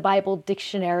in the Bible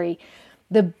dictionary,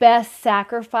 the best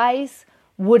sacrifice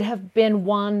would have been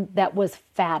one that was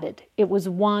fatted. It was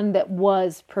one that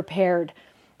was prepared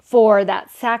for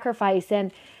that sacrifice.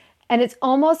 And it's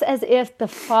almost as if the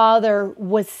Father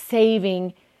was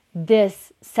saving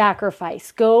this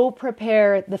sacrifice. Go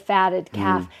prepare the fatted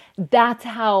calf. That's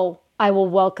how I will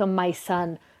welcome my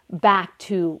son back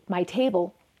to my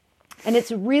table. And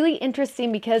it's really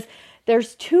interesting because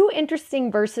there's two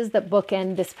interesting verses that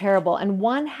bookend this parable. And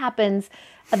one happens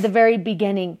at the very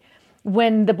beginning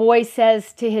when the boy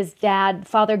says to his dad,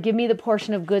 Father, give me the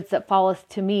portion of goods that falleth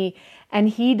to me. And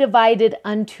he divided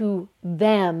unto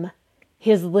them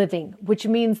his living, which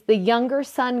means the younger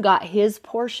son got his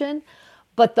portion,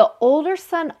 but the older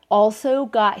son also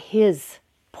got his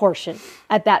portion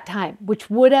at that time,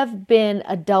 which would have been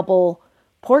a double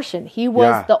portion. He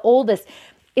was the oldest.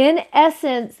 In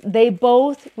essence, they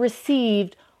both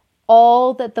received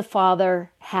all that the father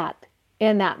had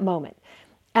in that moment.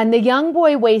 And the young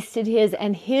boy wasted his,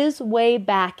 and his way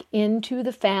back into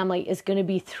the family is going to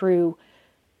be through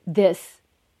this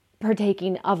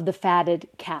partaking of the fatted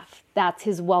calf. That's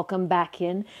his welcome back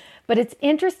in. But it's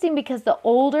interesting because the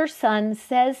older son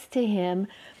says to him,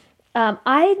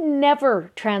 I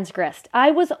never transgressed. I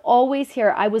was always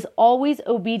here. I was always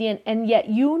obedient. And yet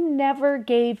you never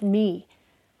gave me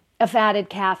a fatted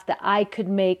calf that I could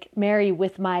make merry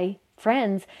with my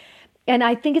friends. And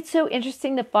I think it's so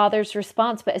interesting, the father's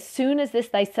response. But as soon as this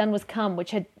thy son was come,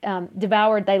 which had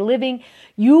devoured thy living,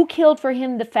 you killed for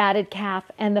him the fatted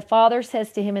calf. And the father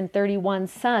says to him in 31,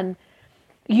 Son,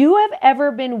 you have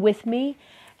ever been with me,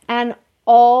 and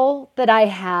all that I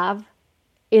have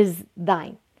is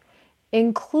thine,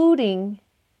 including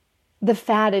the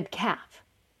fatted calf.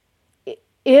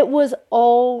 It was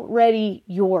already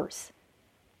yours.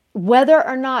 Whether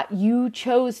or not you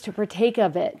chose to partake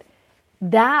of it,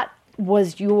 that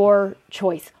was your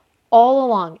choice all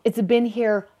along. It's been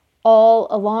here all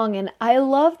along. And I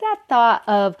love that thought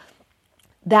of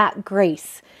that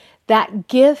grace, that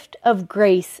gift of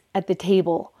grace at the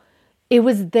table. It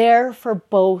was there for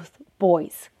both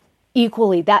boys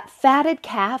equally. That fatted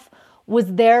calf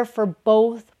was there for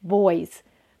both boys,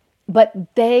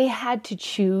 but they had to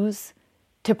choose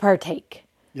to partake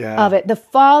of it. The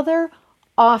father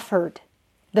offered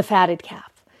the fatted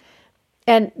calf,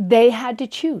 and they had to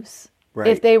choose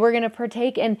if they were going to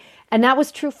partake. And that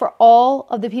was true for all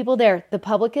of the people there, the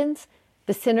publicans,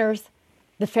 the sinners,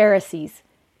 the Pharisees.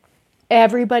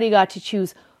 Everybody got to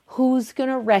choose who's going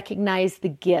to recognize the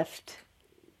gift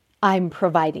I'm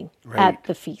providing at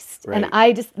the feast. And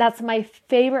that's my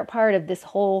favorite part of this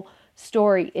whole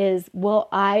story is, will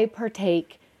I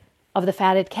partake of the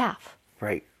fatted calf?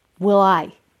 Right. Will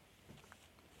I?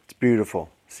 It's beautiful.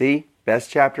 See?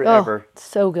 Best chapter ever.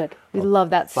 So good. We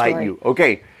love that story. Fight you.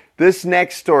 Okay. This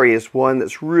next story is one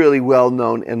that's really well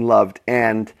known and loved.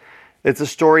 And it's a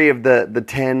story of the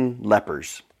 10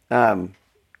 lepers.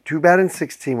 Too bad in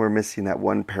 16 we're missing that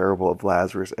one parable of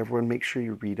Lazarus. Everyone make sure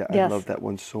you read it. I love that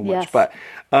one so much. Yes.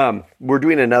 But we're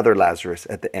doing another Lazarus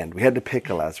at the end. We had to pick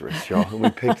a Lazarus, y'all, and we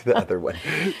picked the other one.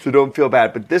 So don't feel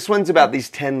bad. But this one's about these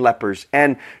 10 lepers.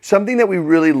 And something that we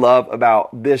really love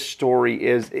about this story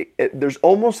is there's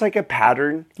almost like a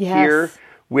pattern here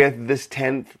with this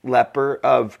 10th leper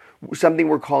of something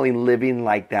we're calling living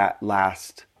like that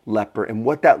last leper and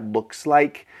what that looks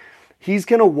like. He's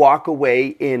going to walk away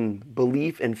in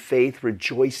belief and faith,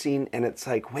 rejoicing. And it's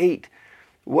like, wait,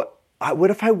 what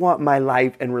if I want my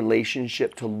life and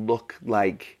relationship to look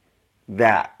like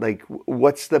that? Like,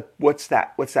 what's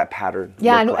that pattern?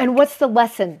 Yeah. Look like? And what's the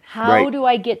lesson? How do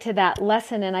I get to that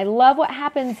lesson? And I love what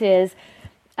happens is,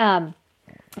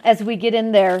 as we get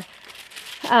in there,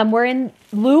 we're in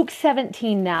Luke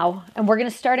 17 now, and we're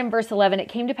going to start in verse 11. It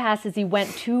came to pass as he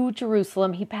went to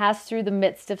Jerusalem, he passed through the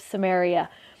midst of Samaria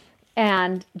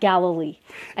and Galilee.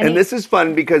 And this is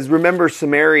fun because remember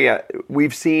Samaria,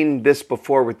 we've seen this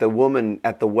before with the woman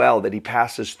at the well that he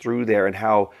passes through there and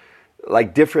how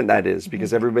like different that is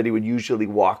because everybody would usually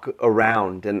walk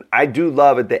around. And I do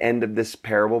love at the end of this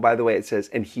parable, by the way, it says,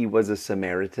 and he was a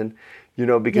Samaritan,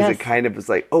 because it kind of is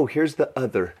like, oh, here's the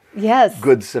other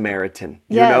good Samaritan,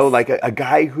 like a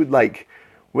guy who'd like,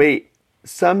 wait,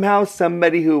 somehow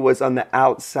somebody who was on the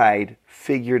outside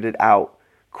figured it out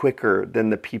quicker than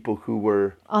the people who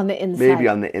were on the inside. Maybe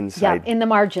on the inside. Yeah, in the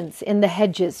margins, in the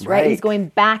hedges, right? He's going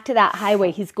back to that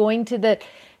highway. He's going to the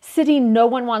city no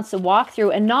one wants to walk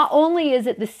through. And not only is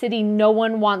it the city no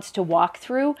one wants to walk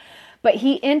through, but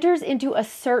he enters into a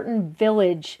certain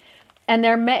village, and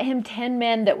there met him 10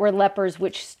 men that were lepers,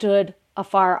 which stood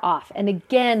afar off. And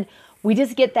again, we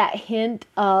just get that hint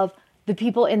of the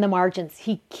people in the margins.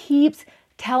 He keeps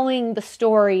telling the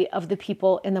story of the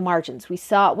people in the margins. We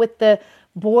saw it with the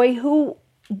boy who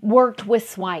worked with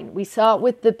swine. We saw it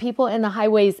with the people in the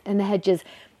highways and the hedges.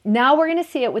 Now we're going to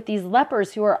see it with these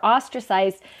lepers who are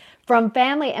ostracized from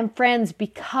family and friends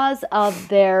because of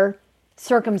their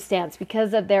circumstance,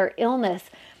 because of their illness.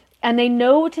 And they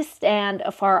know to stand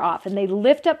afar off, and they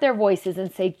lift up their voices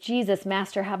and say, Jesus,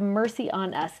 Master, have mercy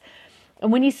on us.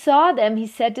 And when he saw them, he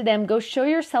said to them, go show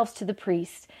yourselves to the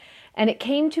priest. And it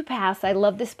came to pass, I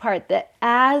love this part, that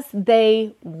as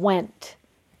they went,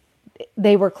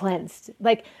 they were cleansed.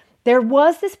 Like there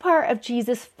was this part of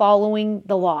Jesus following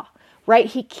the law, right?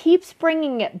 He keeps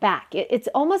bringing it back. It's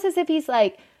almost as if he's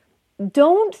like,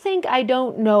 don't think I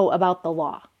don't know about the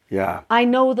law. Yeah. I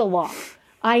know the law.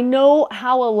 I know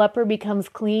how a leper becomes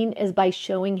clean is by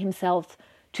showing himself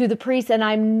to the priest, and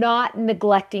I'm not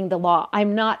neglecting the law.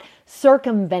 I'm not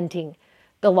circumventing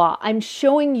the law. I'm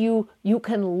showing you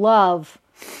can love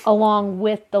along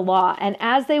with the law. And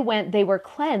as they went, they were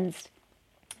cleansed.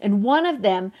 And one of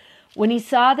them, when he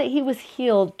saw that he was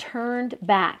healed, turned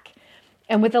back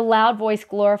and with a loud voice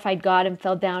glorified God and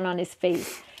fell down on his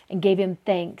face and gave him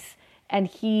thanks. And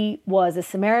he was a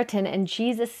Samaritan. And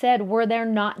Jesus said, were there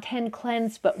not 10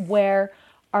 cleansed, but where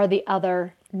are the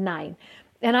other 9?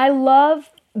 And I love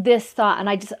this thought. And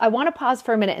I want to pause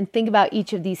for a minute and think about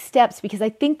each of these steps because I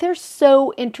think they're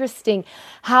so interesting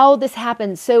how this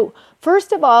happens. So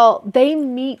first of all, they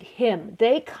meet him.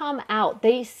 They come out.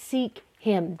 They seek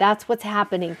him. That's what's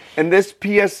happening. And this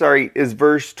PS, is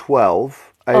verse 12.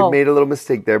 I made a little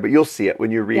mistake there, but you'll see it when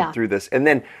you read through this. And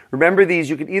then remember these,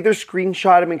 you can either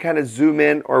screenshot them and kind of zoom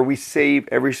in, or we save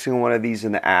every single one of these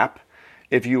in the app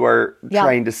if you are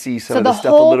trying to see some of the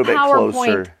stuff a little bit closer. So the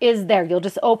whole PowerPoint is there. You'll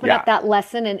just open up that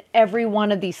lesson and every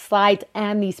one of these slides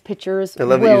and these pictures will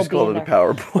be in there. I love that you just called it a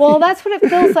PowerPoint. Well, that's what it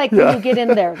feels like when you get in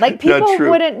there. Like people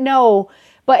wouldn't know.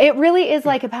 But it really is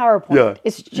like a PowerPoint. Yeah,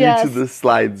 it's just each of the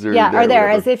slides are there.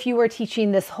 As if you were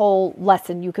teaching this whole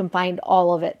lesson. You can find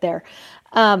all of it there.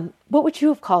 What would you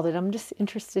have called it? I'm just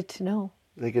interested to know.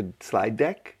 Like a slide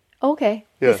deck? Okay.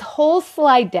 Yeah. This whole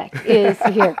slide deck is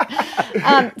here.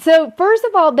 So first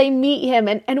of all, they meet him,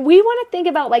 and we want to think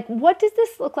about, like, what does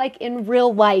this look like in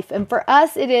real life? And for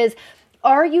us, it is,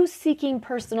 are you seeking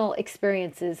personal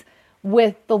experiences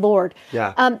with the Lord?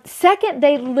 Yeah. Second,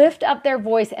 they lift up their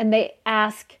voice and they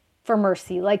ask for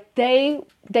mercy. Like they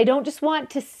don't just want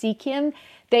to seek him,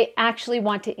 they actually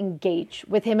want to engage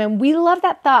with him. And we love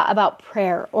that thought about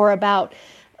prayer, or about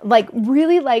like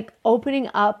really like opening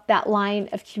up that line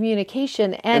of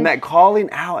communication and that calling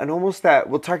out, and almost that,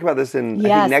 we'll talk about this in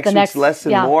I think next week's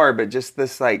lesson more, but just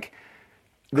this like,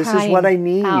 this is what I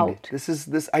need. Out.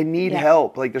 This I need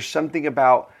help. Like there's something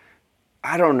about,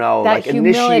 I don't know, that like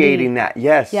humility. Initiating that.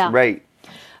 Yes, right.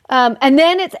 And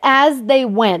then it's as they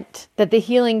went that the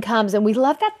healing comes. And we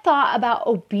love that thought about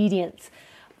obedience.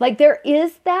 Like there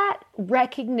is that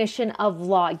recognition of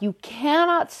law. You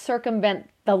cannot circumvent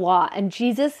the law. And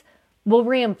Jesus will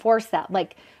reinforce that.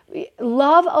 Like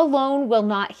love alone will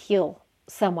not heal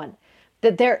someone.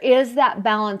 That there is that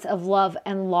balance of love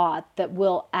and law that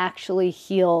will actually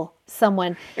heal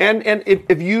someone. And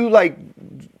if you like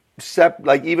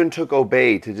even took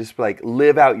obey to just like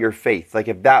live out your faith, like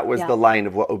if that was the line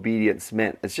of what obedience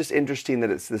meant, it's just interesting that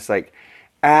it's this like,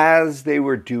 as they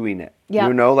were doing it,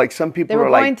 you know, like some people they were are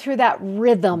going like, through that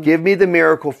rhythm. Give me the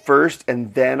miracle first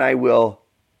and then I will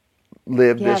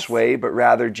live this way. But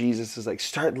rather Jesus is like,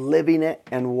 start living it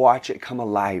and watch it come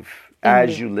alive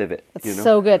as you live it. That's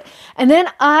so good. And then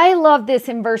I love this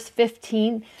in verse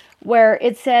 15 where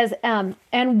it says,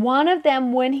 and one of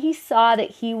them, when he saw that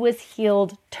he was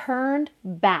healed, turned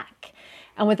back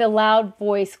and with a loud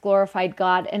voice glorified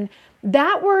God. And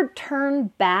that word turn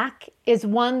back is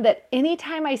one that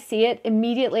anytime I see it,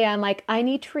 immediately I'm like, I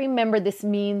need to remember this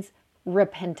means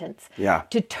repentance. Yeah.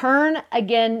 To turn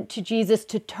again to Jesus,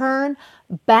 to turn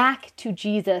back to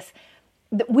Jesus.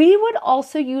 We would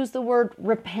also use the word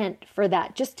repent for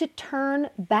that, just to turn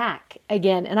back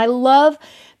again. And I love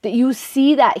that you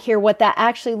see that here, what that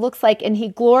actually looks like, and he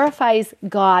glorifies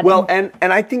God. Well, and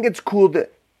I think it's cool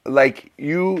that, like,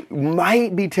 you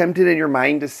might be tempted in your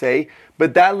mind to say,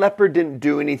 but that leper didn't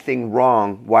do anything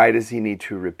wrong. Why does he need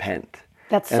to repent?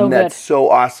 That's so good. And that's so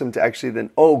awesome to actually then,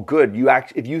 good.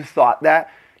 If you thought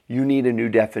that, you need a new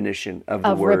definition of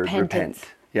the word repent.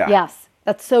 Yeah. Yes.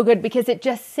 That's so good, because it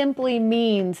just simply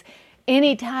means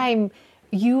anytime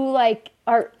you like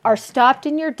are stopped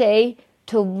in your day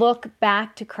to look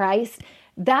back to Christ,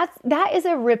 that is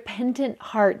a repentant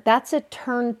heart. That's a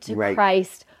turn to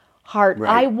Christ heart.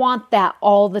 Right. I want that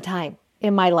all the time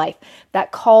in my life,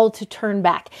 that call to turn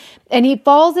back. And he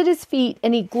falls at his feet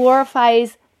and he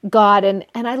glorifies God. And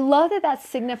I love that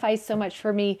signifies so much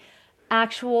for me,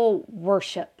 actual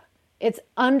worship. It's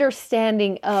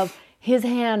understanding of his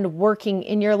hand working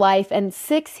in your life. And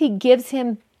 6, he gives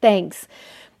him thanks.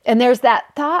 And there's that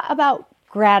thought about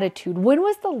gratitude. When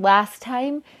was the last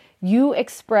time you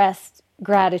expressed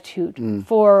gratitude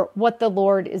for what the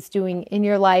Lord is doing in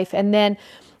your life? And then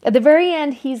at the very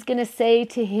end, he's going to say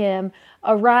to him,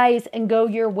 arise and go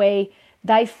your way.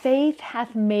 Thy faith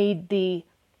hath made thee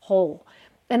whole.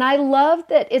 And I love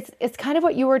that it's kind of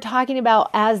what you were talking about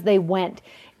as they went.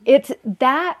 It's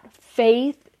that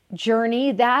faith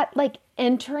journey, that like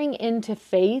entering into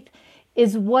faith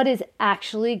is what is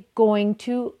actually going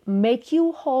to make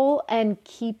you whole and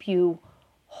keep you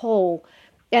whole.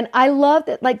 And I love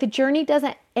that, like, the journey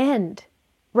doesn't end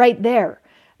right there.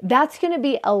 That's going to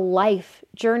be a life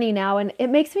journey now. And it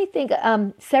makes me think,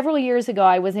 several years ago,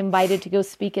 I was invited to go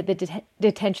speak at the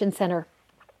detention center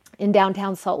in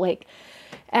downtown Salt Lake.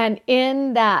 And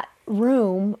in that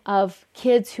room of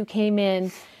kids who came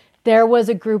in, there was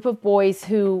a group of boys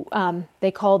who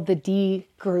they called the D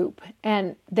group,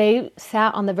 and they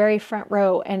sat on the very front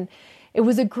row. And it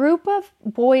was a group of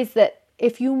boys that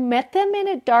if you met them in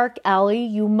a dark alley,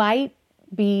 you might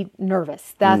be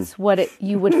nervous. That's what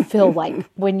you would feel like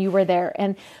when you were there.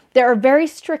 And there are very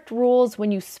strict rules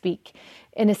when you speak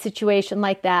in a situation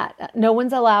like that. No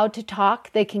one's allowed to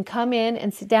talk. They can come in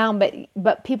and sit down,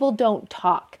 but people don't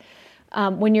talk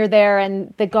when you're there.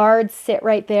 And the guards sit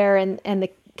right there, and the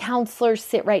counselors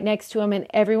sit right next to him, and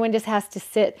everyone just has to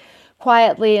sit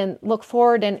quietly and look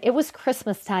forward. And it was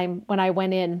Christmas time when I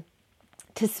went in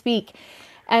to speak.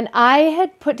 And I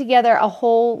had put together a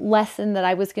whole lesson that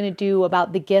I was going to do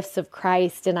about the gifts of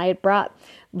Christ. And I had brought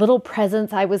little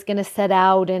presents I was going to set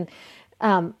out. And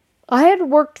I had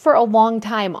worked for a long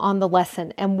time on the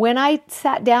lesson. And when I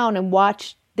sat down and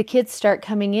watched the kids start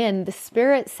coming in, the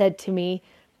Spirit said to me,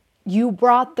 you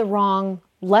brought the wrong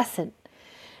lesson.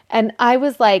 And I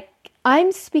was like,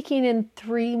 I'm speaking in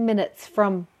 3 minutes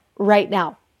from right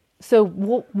now. So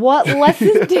what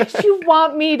lessons did you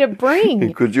want me to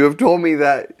bring? Could you have told me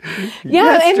that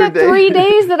Yeah, in the yesterday? 3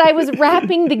 days that I was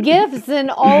wrapping the gifts and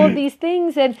all of these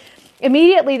things. And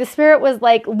immediately the Spirit was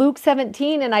like, Luke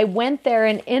 17. And I went there,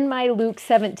 and in my Luke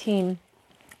 17,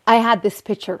 I had this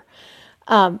picture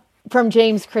from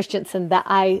James Christensen that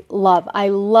I love. I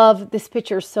love this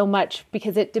picture so much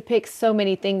because it depicts so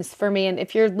many things for me. And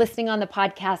if you're listening on the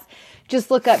podcast, just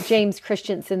look up James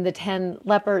Christensen, the 10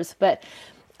 lepers. But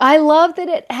I love that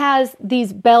it has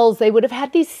these bells. They would have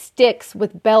had these sticks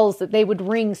with bells that they would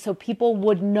ring so people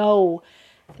would know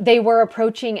they were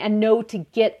approaching and know to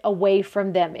get away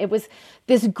from them. It was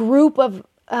this group of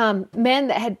men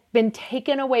that had been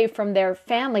taken away from their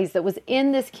families, that was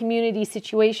in this community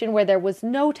situation where there was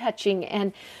no touching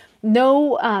and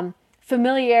no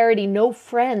familiarity, no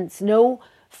friends, no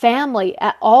family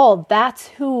at all. That's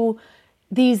who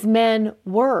these men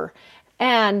were.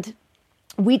 And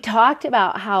we talked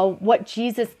about how what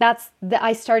Jesus,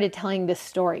 I started telling this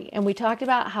story, and we talked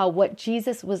about how what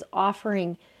Jesus was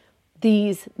offering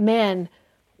these men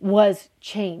was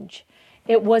change.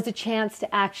 It was a chance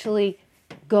to actually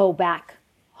go back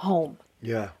home.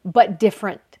 Yeah. But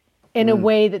different, in a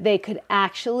way that they could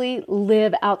actually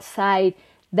live outside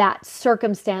that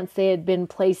circumstance they had been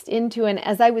placed into. And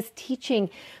as I was teaching,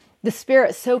 the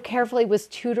Spirit so carefully was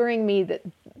tutoring me that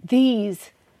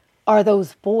these are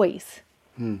those boys.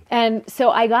 And so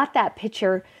I got that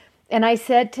picture, and I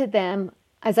said to them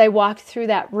as I walked through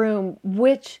that room,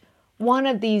 which one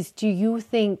of these do you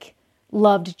think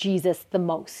loved Jesus the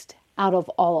most out of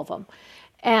all of them?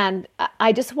 And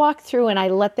I just walked through and I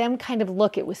let them kind of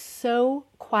look. It was so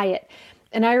quiet.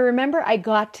 And I remember I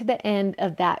got to the end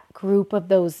of that group of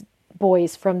those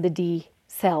boys from the D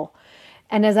cell.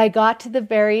 And as I got to the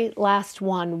very last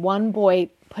one boy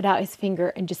put out his finger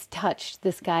and just touched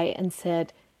this guy and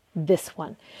said, "This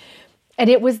one." And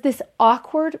it was this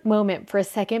awkward moment for a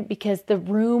second because the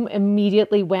room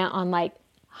immediately went on like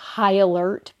high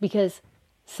alert because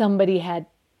somebody had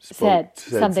said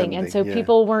something. And so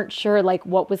people weren't sure like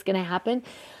what was going to happen.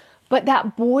 But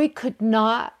that boy could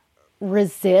not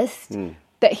resist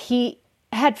that he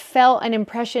had felt an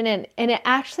impression. And it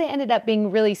actually ended up being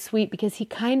really sweet because he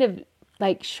kind of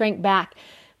like shrank back,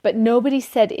 but nobody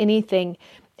said anything.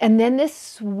 And then this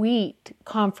sweet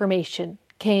confirmation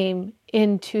came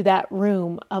into that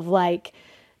room of like,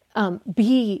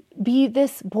 be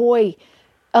this boy,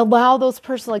 allow those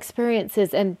personal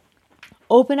experiences and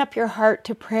open up your heart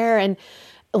to prayer and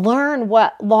learn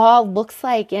what law looks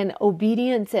like and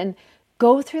obedience and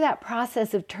go through that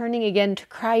process of turning again to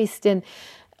Christ and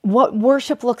what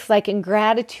worship looks like and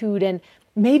gratitude, and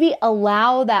maybe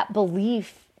allow that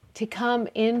belief to come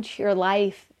into your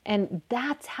life. And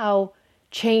that's how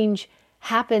change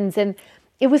happens. And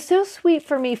it was so sweet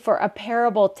for me for a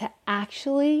parable to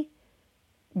actually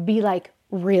be like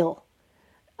real,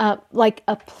 like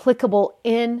applicable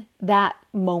in that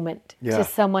moment to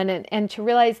someone, and to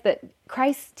realize that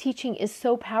Christ's teaching is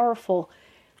so powerful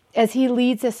as he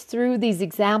leads us through these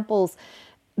examples.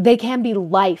 They can be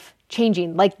life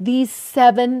changing. Like these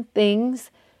 7 things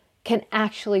can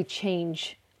actually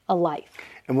change a life.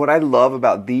 And what I love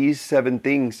about these 7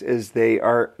 things is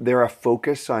they're a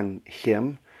focus on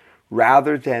him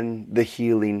rather than the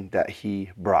healing that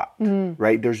he brought,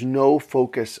 right? There's no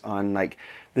focus on like,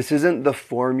 this isn't the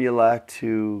formula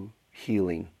to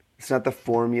healing. It's not the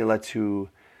formula to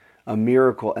a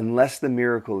miracle unless the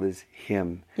miracle is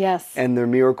him. Yes. And their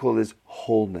miracle is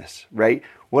wholeness, right?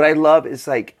 What I love is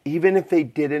like, even if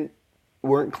they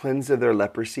weren't cleansed of their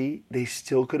leprosy, they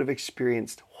still could have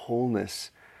experienced wholeness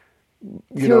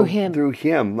through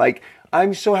him. Like,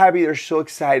 I'm so happy they're so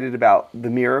excited about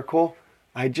the miracle.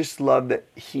 I just love that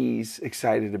he's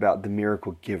excited about the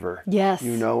miracle giver. Yes.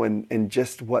 And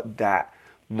just what that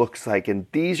looks like. And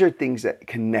these are things that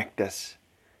connect us,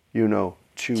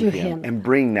 to him and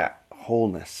bring that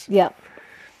wholeness. Yeah.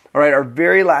 All right, our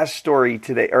very last story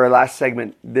today, or our last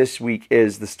segment this week,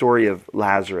 is the story of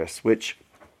Lazarus, which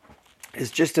is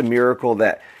just a miracle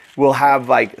that will have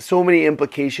like so many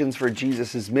implications for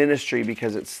Jesus's ministry,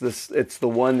 because it's the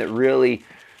one that really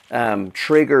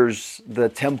triggers the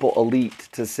temple elite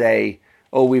to say,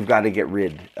 oh, we've got to get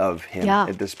rid of him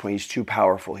at this point. He's too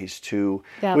powerful. He's too,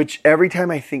 which every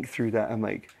time I think through that, I'm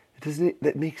like,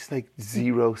 that makes like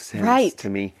zero sense to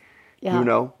me.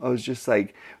 Yeah. I was just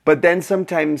like, but then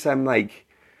sometimes I'm like,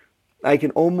 I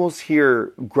can almost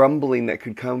hear grumbling that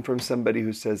could come from somebody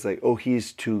who says like, oh,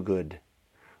 he's too good.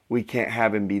 We can't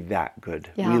have him be that good.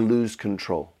 Yeah. We lose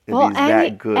control. Well, he's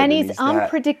that good. And he's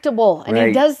unpredictable. And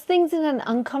he does things in an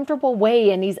uncomfortable way.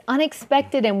 And he's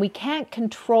unexpected. And we can't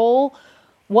control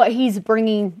what he's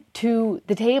bringing to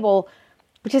the table.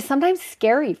 which is sometimes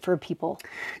scary for people.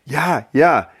 Yeah,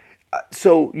 yeah.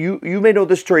 So you may know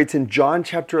this story. It's in John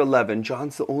chapter 11.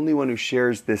 John's the only one who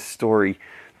shares this story.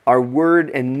 Our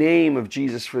word and name of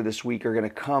Jesus for this week are going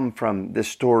to come from this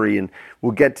story, and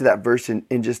we'll get to that verse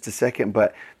in just a second.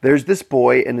 But there's this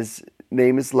boy, and his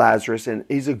name is Lazarus, and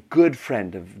he's a good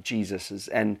friend of Jesus's.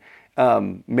 And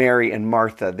Mary and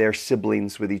Martha, they're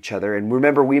siblings with each other. And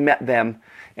remember, we met them,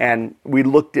 and we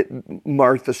looked at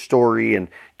Martha's story and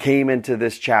came into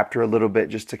this chapter a little bit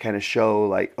just to kind of show,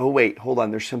 like, oh, wait, hold on,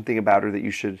 there's something about her that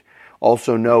you should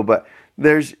also know. But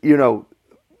there's,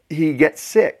 he gets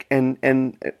sick,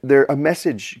 and there a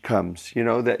message comes,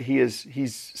 that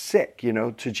he's sick,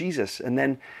 to Jesus. And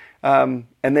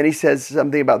then he says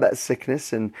something about that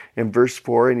sickness in verse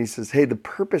 4, and he says, hey, the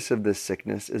purpose of this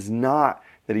sickness is not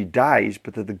that he dies,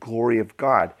 but that the glory of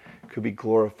God could be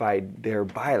glorified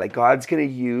thereby. Like, God's going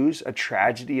to use a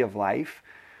tragedy of life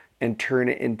and turn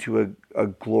it into a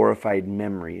glorified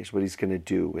memory is what he's going to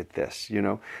do with this,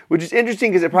 which is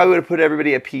interesting because it probably would have put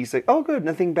everybody at peace. Like, oh, good,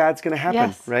 nothing bad's going to happen,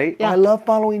 yes. right? Yeah. Oh, I love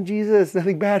following Jesus.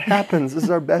 Nothing bad happens. This is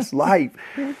our best life.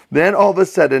 Then all of a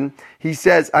sudden, he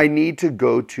says, I need to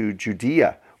go to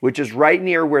Judea, which is right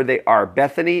near where they are.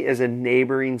 Bethany is a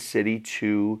neighboring city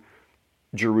to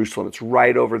Jerusalem. It's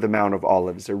right over the Mount of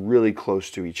Olives. They're really close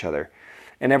to each other.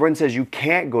 And everyone says you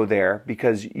can't go there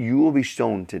because you will be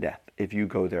stoned to death if you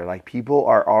go there. Like, people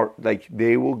are like,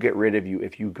 they will get rid of you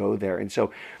if you go there. And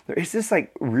so there is this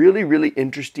like really, really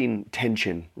interesting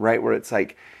tension, right? Where it's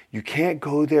like, you can't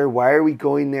go there. Why are we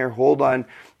going there? Hold on.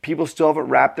 People still haven't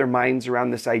wrapped their minds around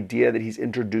this idea that he's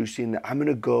introducing, that I'm going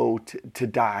to go to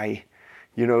die,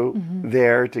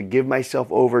 there, to give myself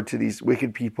over to these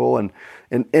wicked people.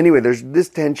 And anyway, there's this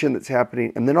tension that's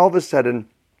happening. And then all of a sudden,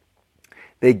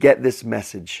 they get this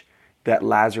message that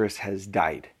Lazarus has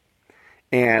died.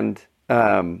 And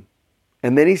then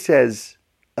he says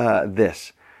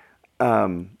this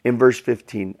in verse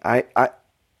 15.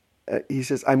 He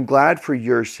says, I'm glad for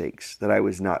your sakes that I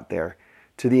was not there,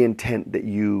 to the intent that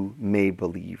you may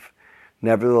believe.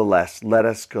 Nevertheless, let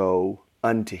us go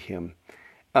unto him.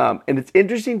 And it's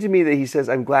interesting to me that he says,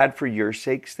 I'm glad for your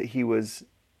sakes that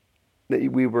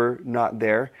we were not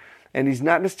there. And he's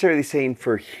not necessarily saying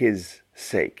for his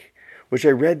sake, which I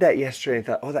read that yesterday and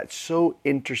thought, oh, that's so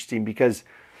interesting, because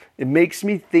it makes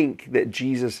me think that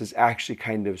Jesus is actually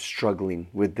kind of struggling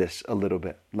with this a little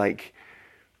bit. Like,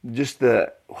 just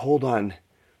hold on,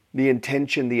 the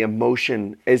intention, the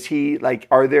emotion. Is he like,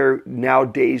 are there now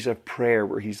days of prayer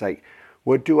where he's like,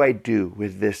 what do I do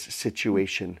with this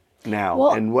situation now?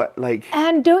 Well, and what, like,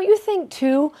 and don't you think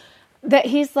too that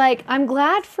he's like, I'm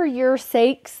glad for your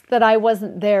sakes that I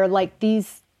wasn't there, like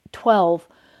these 12,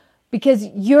 because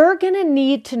you're going to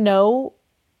need to know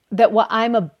that what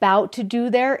I'm about to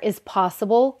do there is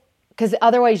possible, because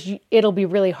otherwise it'll be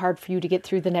really hard for you to get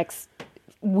through the next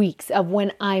weeks of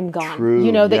when I'm gone. True,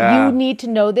 You need to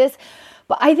know this.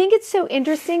 But I think it's so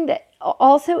interesting that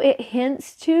also it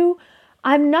hints to,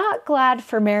 I'm not glad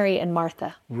for Mary and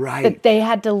Martha, right, that they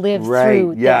had to live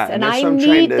through this. And I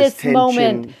need this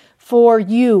moment for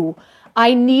you.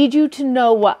 I need you to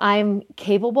know what I'm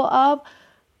capable of.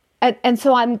 And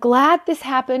so I'm glad this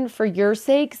happened for your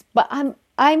sakes, but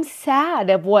I'm sad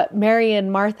of what Mary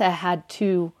and Martha had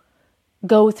to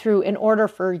go through in order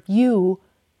for you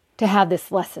to have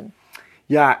this lesson.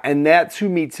 Yeah, and that's who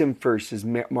meets him first, is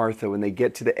Martha, when they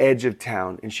get to the edge of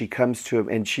town, and she comes to him,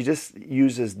 and she just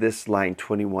uses this line,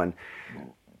 21,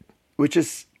 which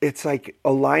is, it's like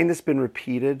a line that's been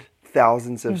repeated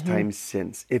thousands of times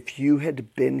since. If you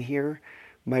had been here,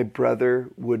 my brother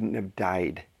wouldn't have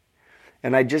died.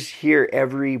 And I just hear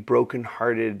every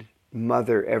brokenhearted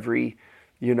mother, every,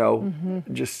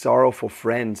 just sorrowful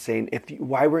friend saying,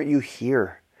 why weren't you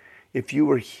here? If you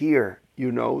were here,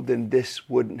 then this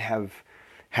wouldn't have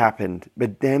happened.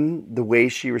 But then the way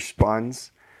she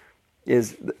responds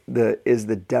is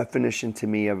the definition to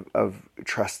me of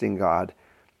trusting God.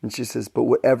 And she says, but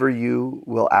whatever you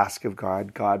will ask of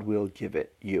God, God will give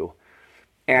it you.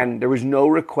 And there was no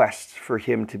request for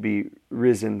him to be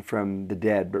risen from the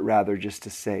dead, but rather just to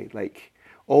say, like,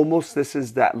 almost this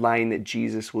is that line that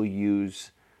Jesus will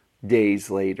use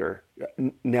days later.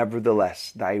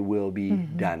 Nevertheless, thy will be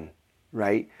done,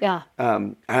 right? Yeah.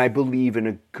 And I believe in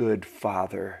a good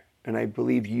Father, and I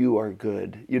believe you are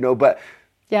good, but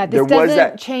yeah, this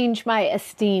doesn't change my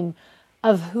esteem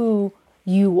of who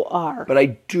you are. But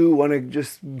I do want to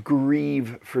just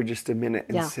grieve for just a minute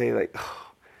and say, like, oh,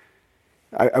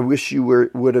 I wish you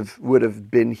would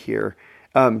have been here.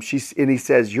 And he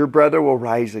says, your brother will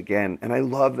rise again. And I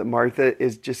love that Martha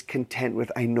is just content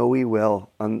with, I know he will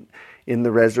in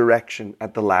the resurrection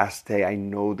at the last day. I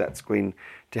know that's going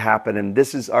to happen. And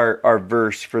this is our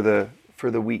verse for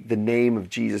the week, the name of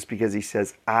Jesus, because he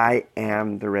says, I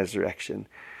am the resurrection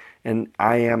and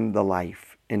I am the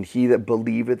life. And he that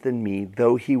believeth in me,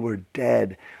 though he were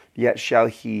dead, yet shall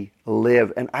he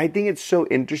live. And I think it's so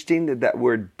interesting that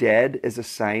word dead is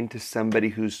assigned to somebody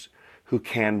who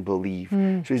can believe.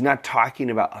 So he's not talking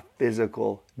about a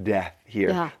physical death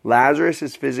here. Yeah. Lazarus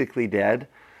is physically dead,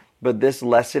 but this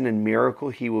lesson and miracle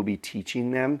he will be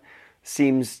teaching them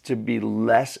seems to be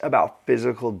less about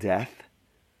physical death.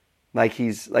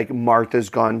 Like Martha's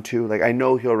gone to, like, I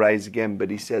know he'll rise again, but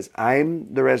he says,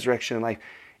 I'm the resurrection and life.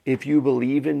 If you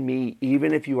believe in me,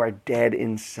 even if you are dead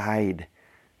inside,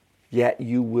 yet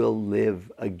you will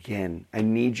live again. I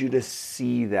need you to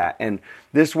see that. And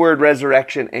this word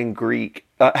resurrection in Greek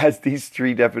has these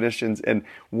three definitions. And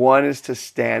one is to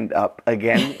stand up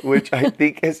again, which I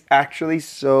think is actually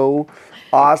so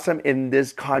awesome in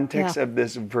this context of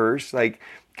this verse. Like,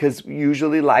 because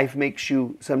usually life makes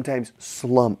you sometimes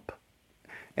slump.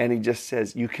 And he just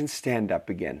says, you can stand up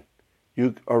again.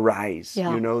 You arise.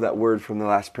 Yeah. You know that word from the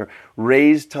last prayer.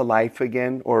 Raised to life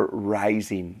again or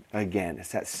rising again.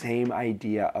 It's that same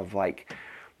idea of like,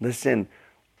 listen,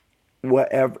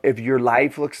 whatever, if your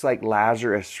life looks like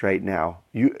Lazarus right now,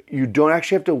 you don't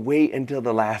actually have to wait until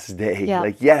the last day. Yeah.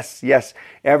 Like, yes,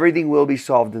 everything will be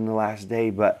solved in the last day,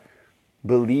 but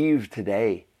believe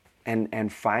today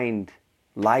and find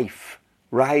life.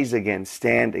 Rise again,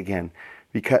 stand again.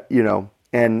 Because,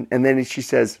 and then she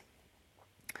says,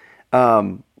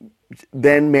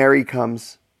 then Mary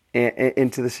comes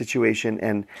into the situation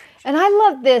and I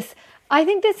love this. I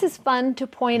think this is fun to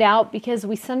point out because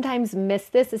we sometimes miss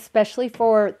this, especially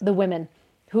for the women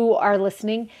who are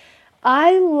listening.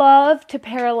 I love to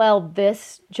parallel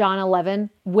this John 11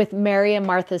 with Mary and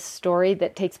Martha's story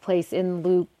that takes place in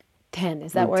Luke 10.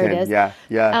 Is that Luke where 10, it is?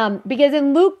 Yeah. Because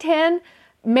in Luke 10,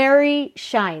 Mary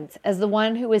shines as the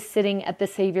one who is sitting at the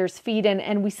Savior's feet.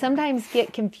 And we sometimes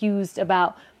get confused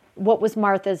about what was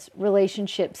Martha's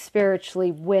relationship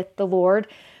spiritually with the Lord.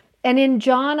 And in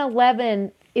John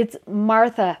 11, it's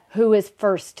Martha who is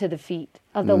first to the feet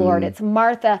of the Lord. It's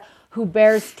Martha who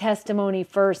bears testimony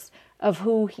first of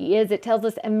who he is. It tells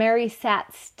us, and Mary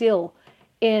sat still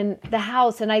in the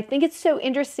house. And I think it's so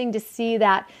interesting to see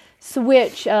that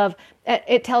switch of,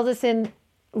 it tells us in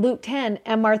Luke 10,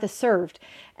 and Martha served.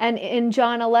 And in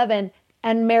John 11,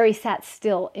 and Mary sat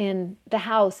still in the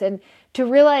house. And to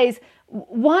realize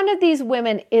one of these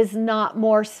women is not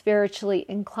more spiritually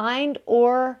inclined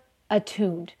or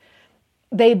attuned.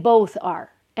 They both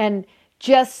are. And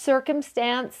just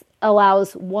circumstance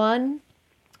allows one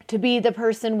to be the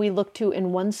person we look to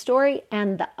in one story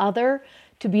and the other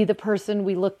to be the person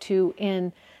we look to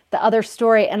in the other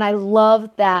story. And I love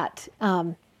that.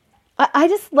 I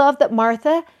just love that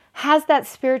Martha has that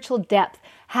spiritual depth,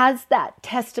 has that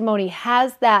testimony,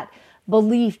 has that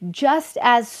belief just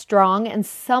as strong. And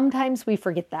sometimes we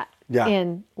forget that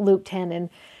in Luke 10. And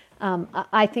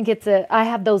I think I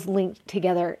have those linked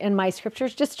together in my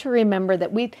scriptures just to remember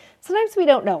that sometimes we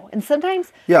don't know. And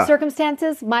sometimes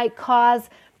circumstances might cause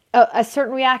a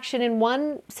certain reaction in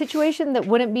one situation that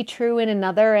wouldn't be true in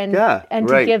another, and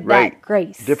to give that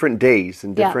grace. Different days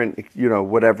and different,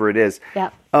 whatever it is.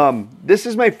 Yeah. This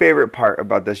is my favorite part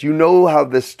about this. You know how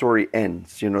this story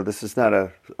ends. This is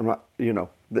not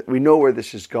we know where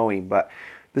this is going, but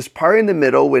this part in the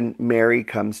middle when Mary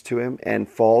comes to him and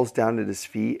falls down at his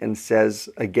feet and says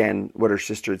again what her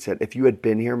sister had said, if you had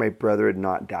been here, my brother had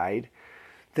not died.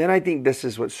 Then I think this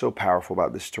is what's so powerful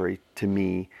about this story to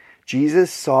me.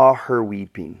 Jesus saw her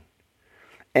weeping,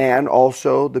 and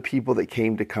also the people that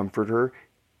came to comfort her,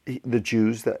 the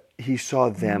Jews, that he saw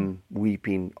them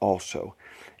weeping also.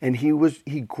 And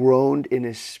he groaned in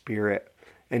his spirit,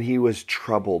 and he was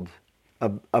troubled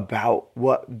about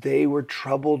what they were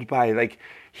troubled by. Like,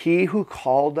 he who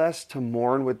called us to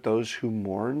mourn with those who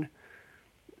mourn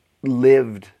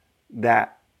lived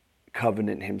that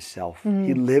covenant himself.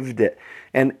 He lived it.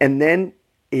 And then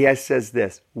he says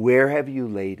this, where have you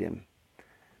laid him?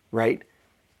 Right?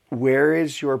 Where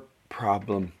is your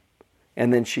problem?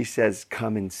 And then she says,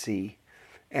 come and see,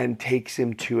 and takes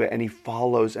him to it, and he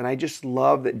follows. And I just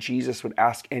love that Jesus would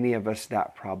ask any of us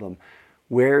that problem.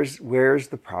 Where's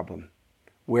the problem?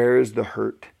 Where is the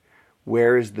hurt?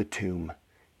 Where is the tomb?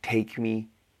 Take me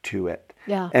to it.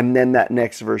 Yeah. And then that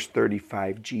next verse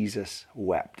 35, Jesus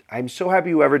wept. I'm so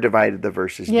happy whoever divided the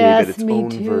verses gave it its own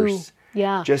verse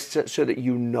Yeah. Just so that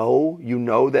you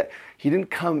know that he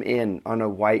didn't come in on a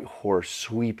white horse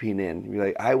sweeping in. Be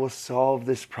like, I will solve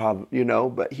this problem,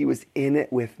 but he was in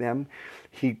it with them.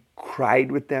 He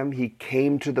cried with them. He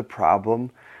came to the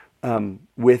problem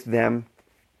with them.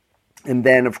 And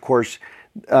then, of course,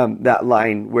 that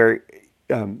line where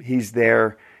he's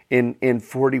there in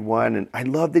 41, and I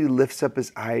love that he lifts up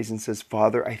his eyes and says,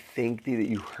 Father, I thank thee that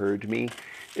you heard me.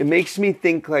 It makes me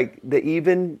think like that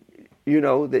even,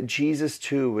 that Jesus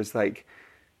too was like,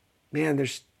 man,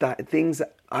 there's things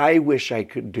that I wish I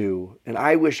could do and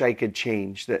I wish I could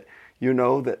change, that,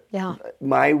 that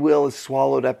my will is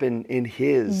swallowed up in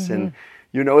his. Mm-hmm. And,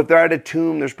 if they're at a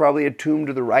tomb, there's probably a tomb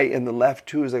to the right and the left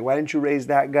too. It's like, why didn't you raise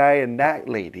that guy and that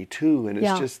lady too? And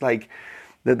it's just like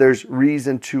that there's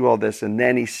reason to all this. And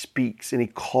then he speaks and he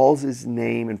calls his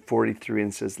name in 43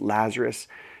 and says, Lazarus,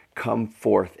 come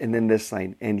forth. And then this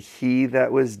line, and he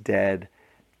that was dead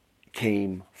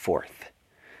came forth.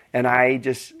 And I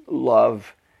just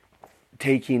love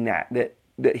taking that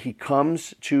he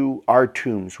comes to our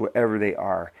tombs, wherever they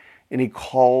are, and he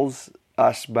calls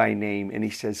us by name and he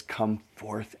says, come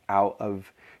forth out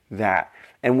of that.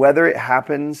 And whether it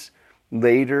happens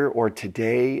later or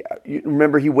today,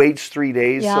 remember he waits 3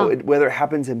 days. Yeah. So whether it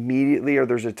happens immediately or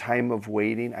there's a time of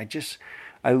waiting,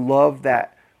 I love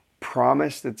that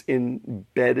promise that's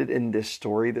embedded in this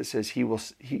story that says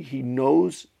he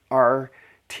knows our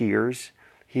tears,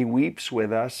 he weeps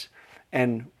with us,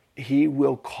 and he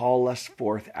will call us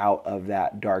forth out of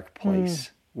that dark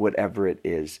place, whatever it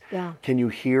is. Yeah. Can you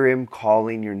hear him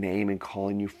calling your name and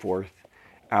calling you forth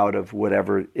out of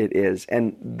whatever it is?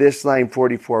 And this line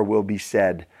 44 will be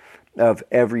said of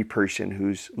every person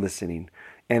who's listening.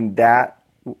 And that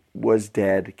was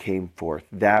dead came forth.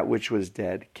 That which was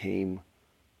dead came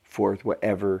forth,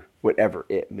 whatever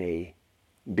it may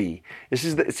be.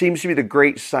 It seems to be the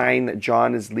great sign that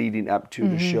John is leading up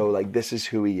to show like this is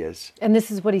who he is. And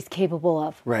this is what he's capable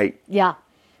of. Right. Yeah.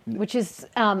 Which is,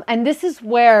 and this is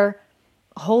where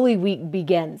Holy Week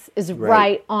begins, is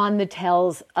right on the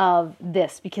tails of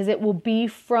this, because it will be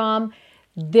from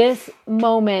this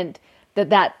moment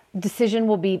that decision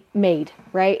will be made,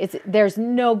 right? There's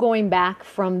no going back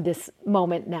from this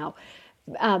moment now.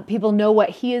 People know what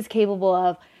he is capable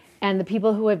of, and the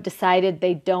people who have decided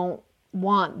they don't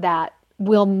want that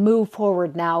will move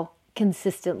forward now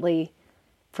consistently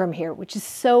from here, which is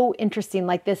so interesting.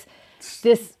 Like this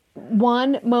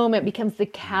one moment becomes the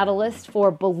catalyst for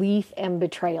belief and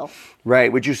betrayal. Right,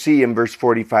 which you see in verse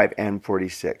 45 and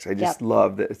 46. I just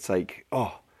love that it's like,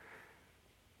 oh.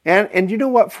 And you know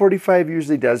what 45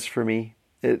 usually does for me?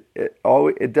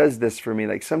 It does this for me.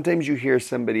 Like sometimes you hear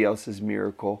somebody else's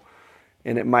miracle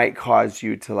and it might cause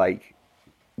you to like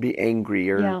be angry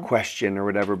or question or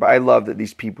whatever. But I love that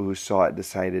these people who saw it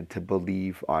decided to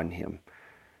believe on him.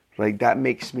 Like that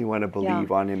makes me want to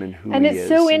believe on him and who he is. And it's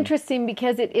so interesting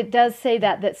because it does say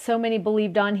that so many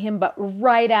believed on him, but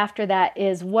right after that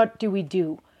is, what do we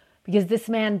do? Because this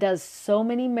man does so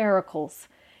many miracles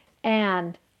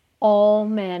and all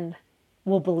men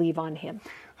will believe on him.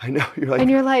 I know.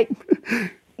 You're like,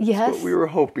 yes. That's what we were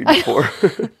hoping for.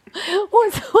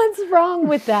 What's wrong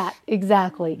with that?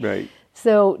 Exactly. Right.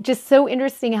 So just so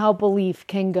interesting how belief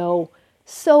can go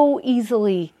so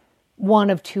easily one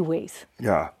of two ways.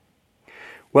 Yeah.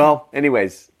 Well,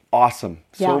 anyways, awesome.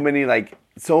 So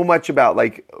much about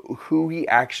like who he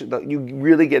actually, you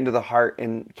really get into the heart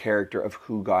and character of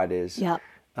who God is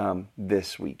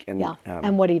this week. And,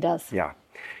 and what he does. Yeah.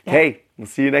 Hey, we'll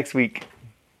see you next week.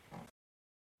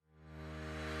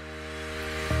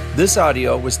 This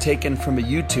audio was taken from a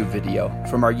YouTube video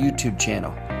from our YouTube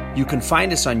channel. You can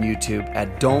find us on YouTube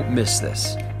at Don't Miss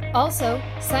This. Also,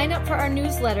 sign up for our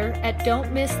newsletter at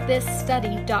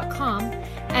don'tmissthisstudy.com,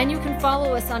 and you can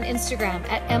follow us on Instagram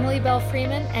at Emily Bell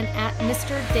Freeman and at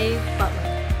Mr. Dave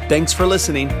Butler. Thanks for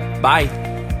listening. Bye.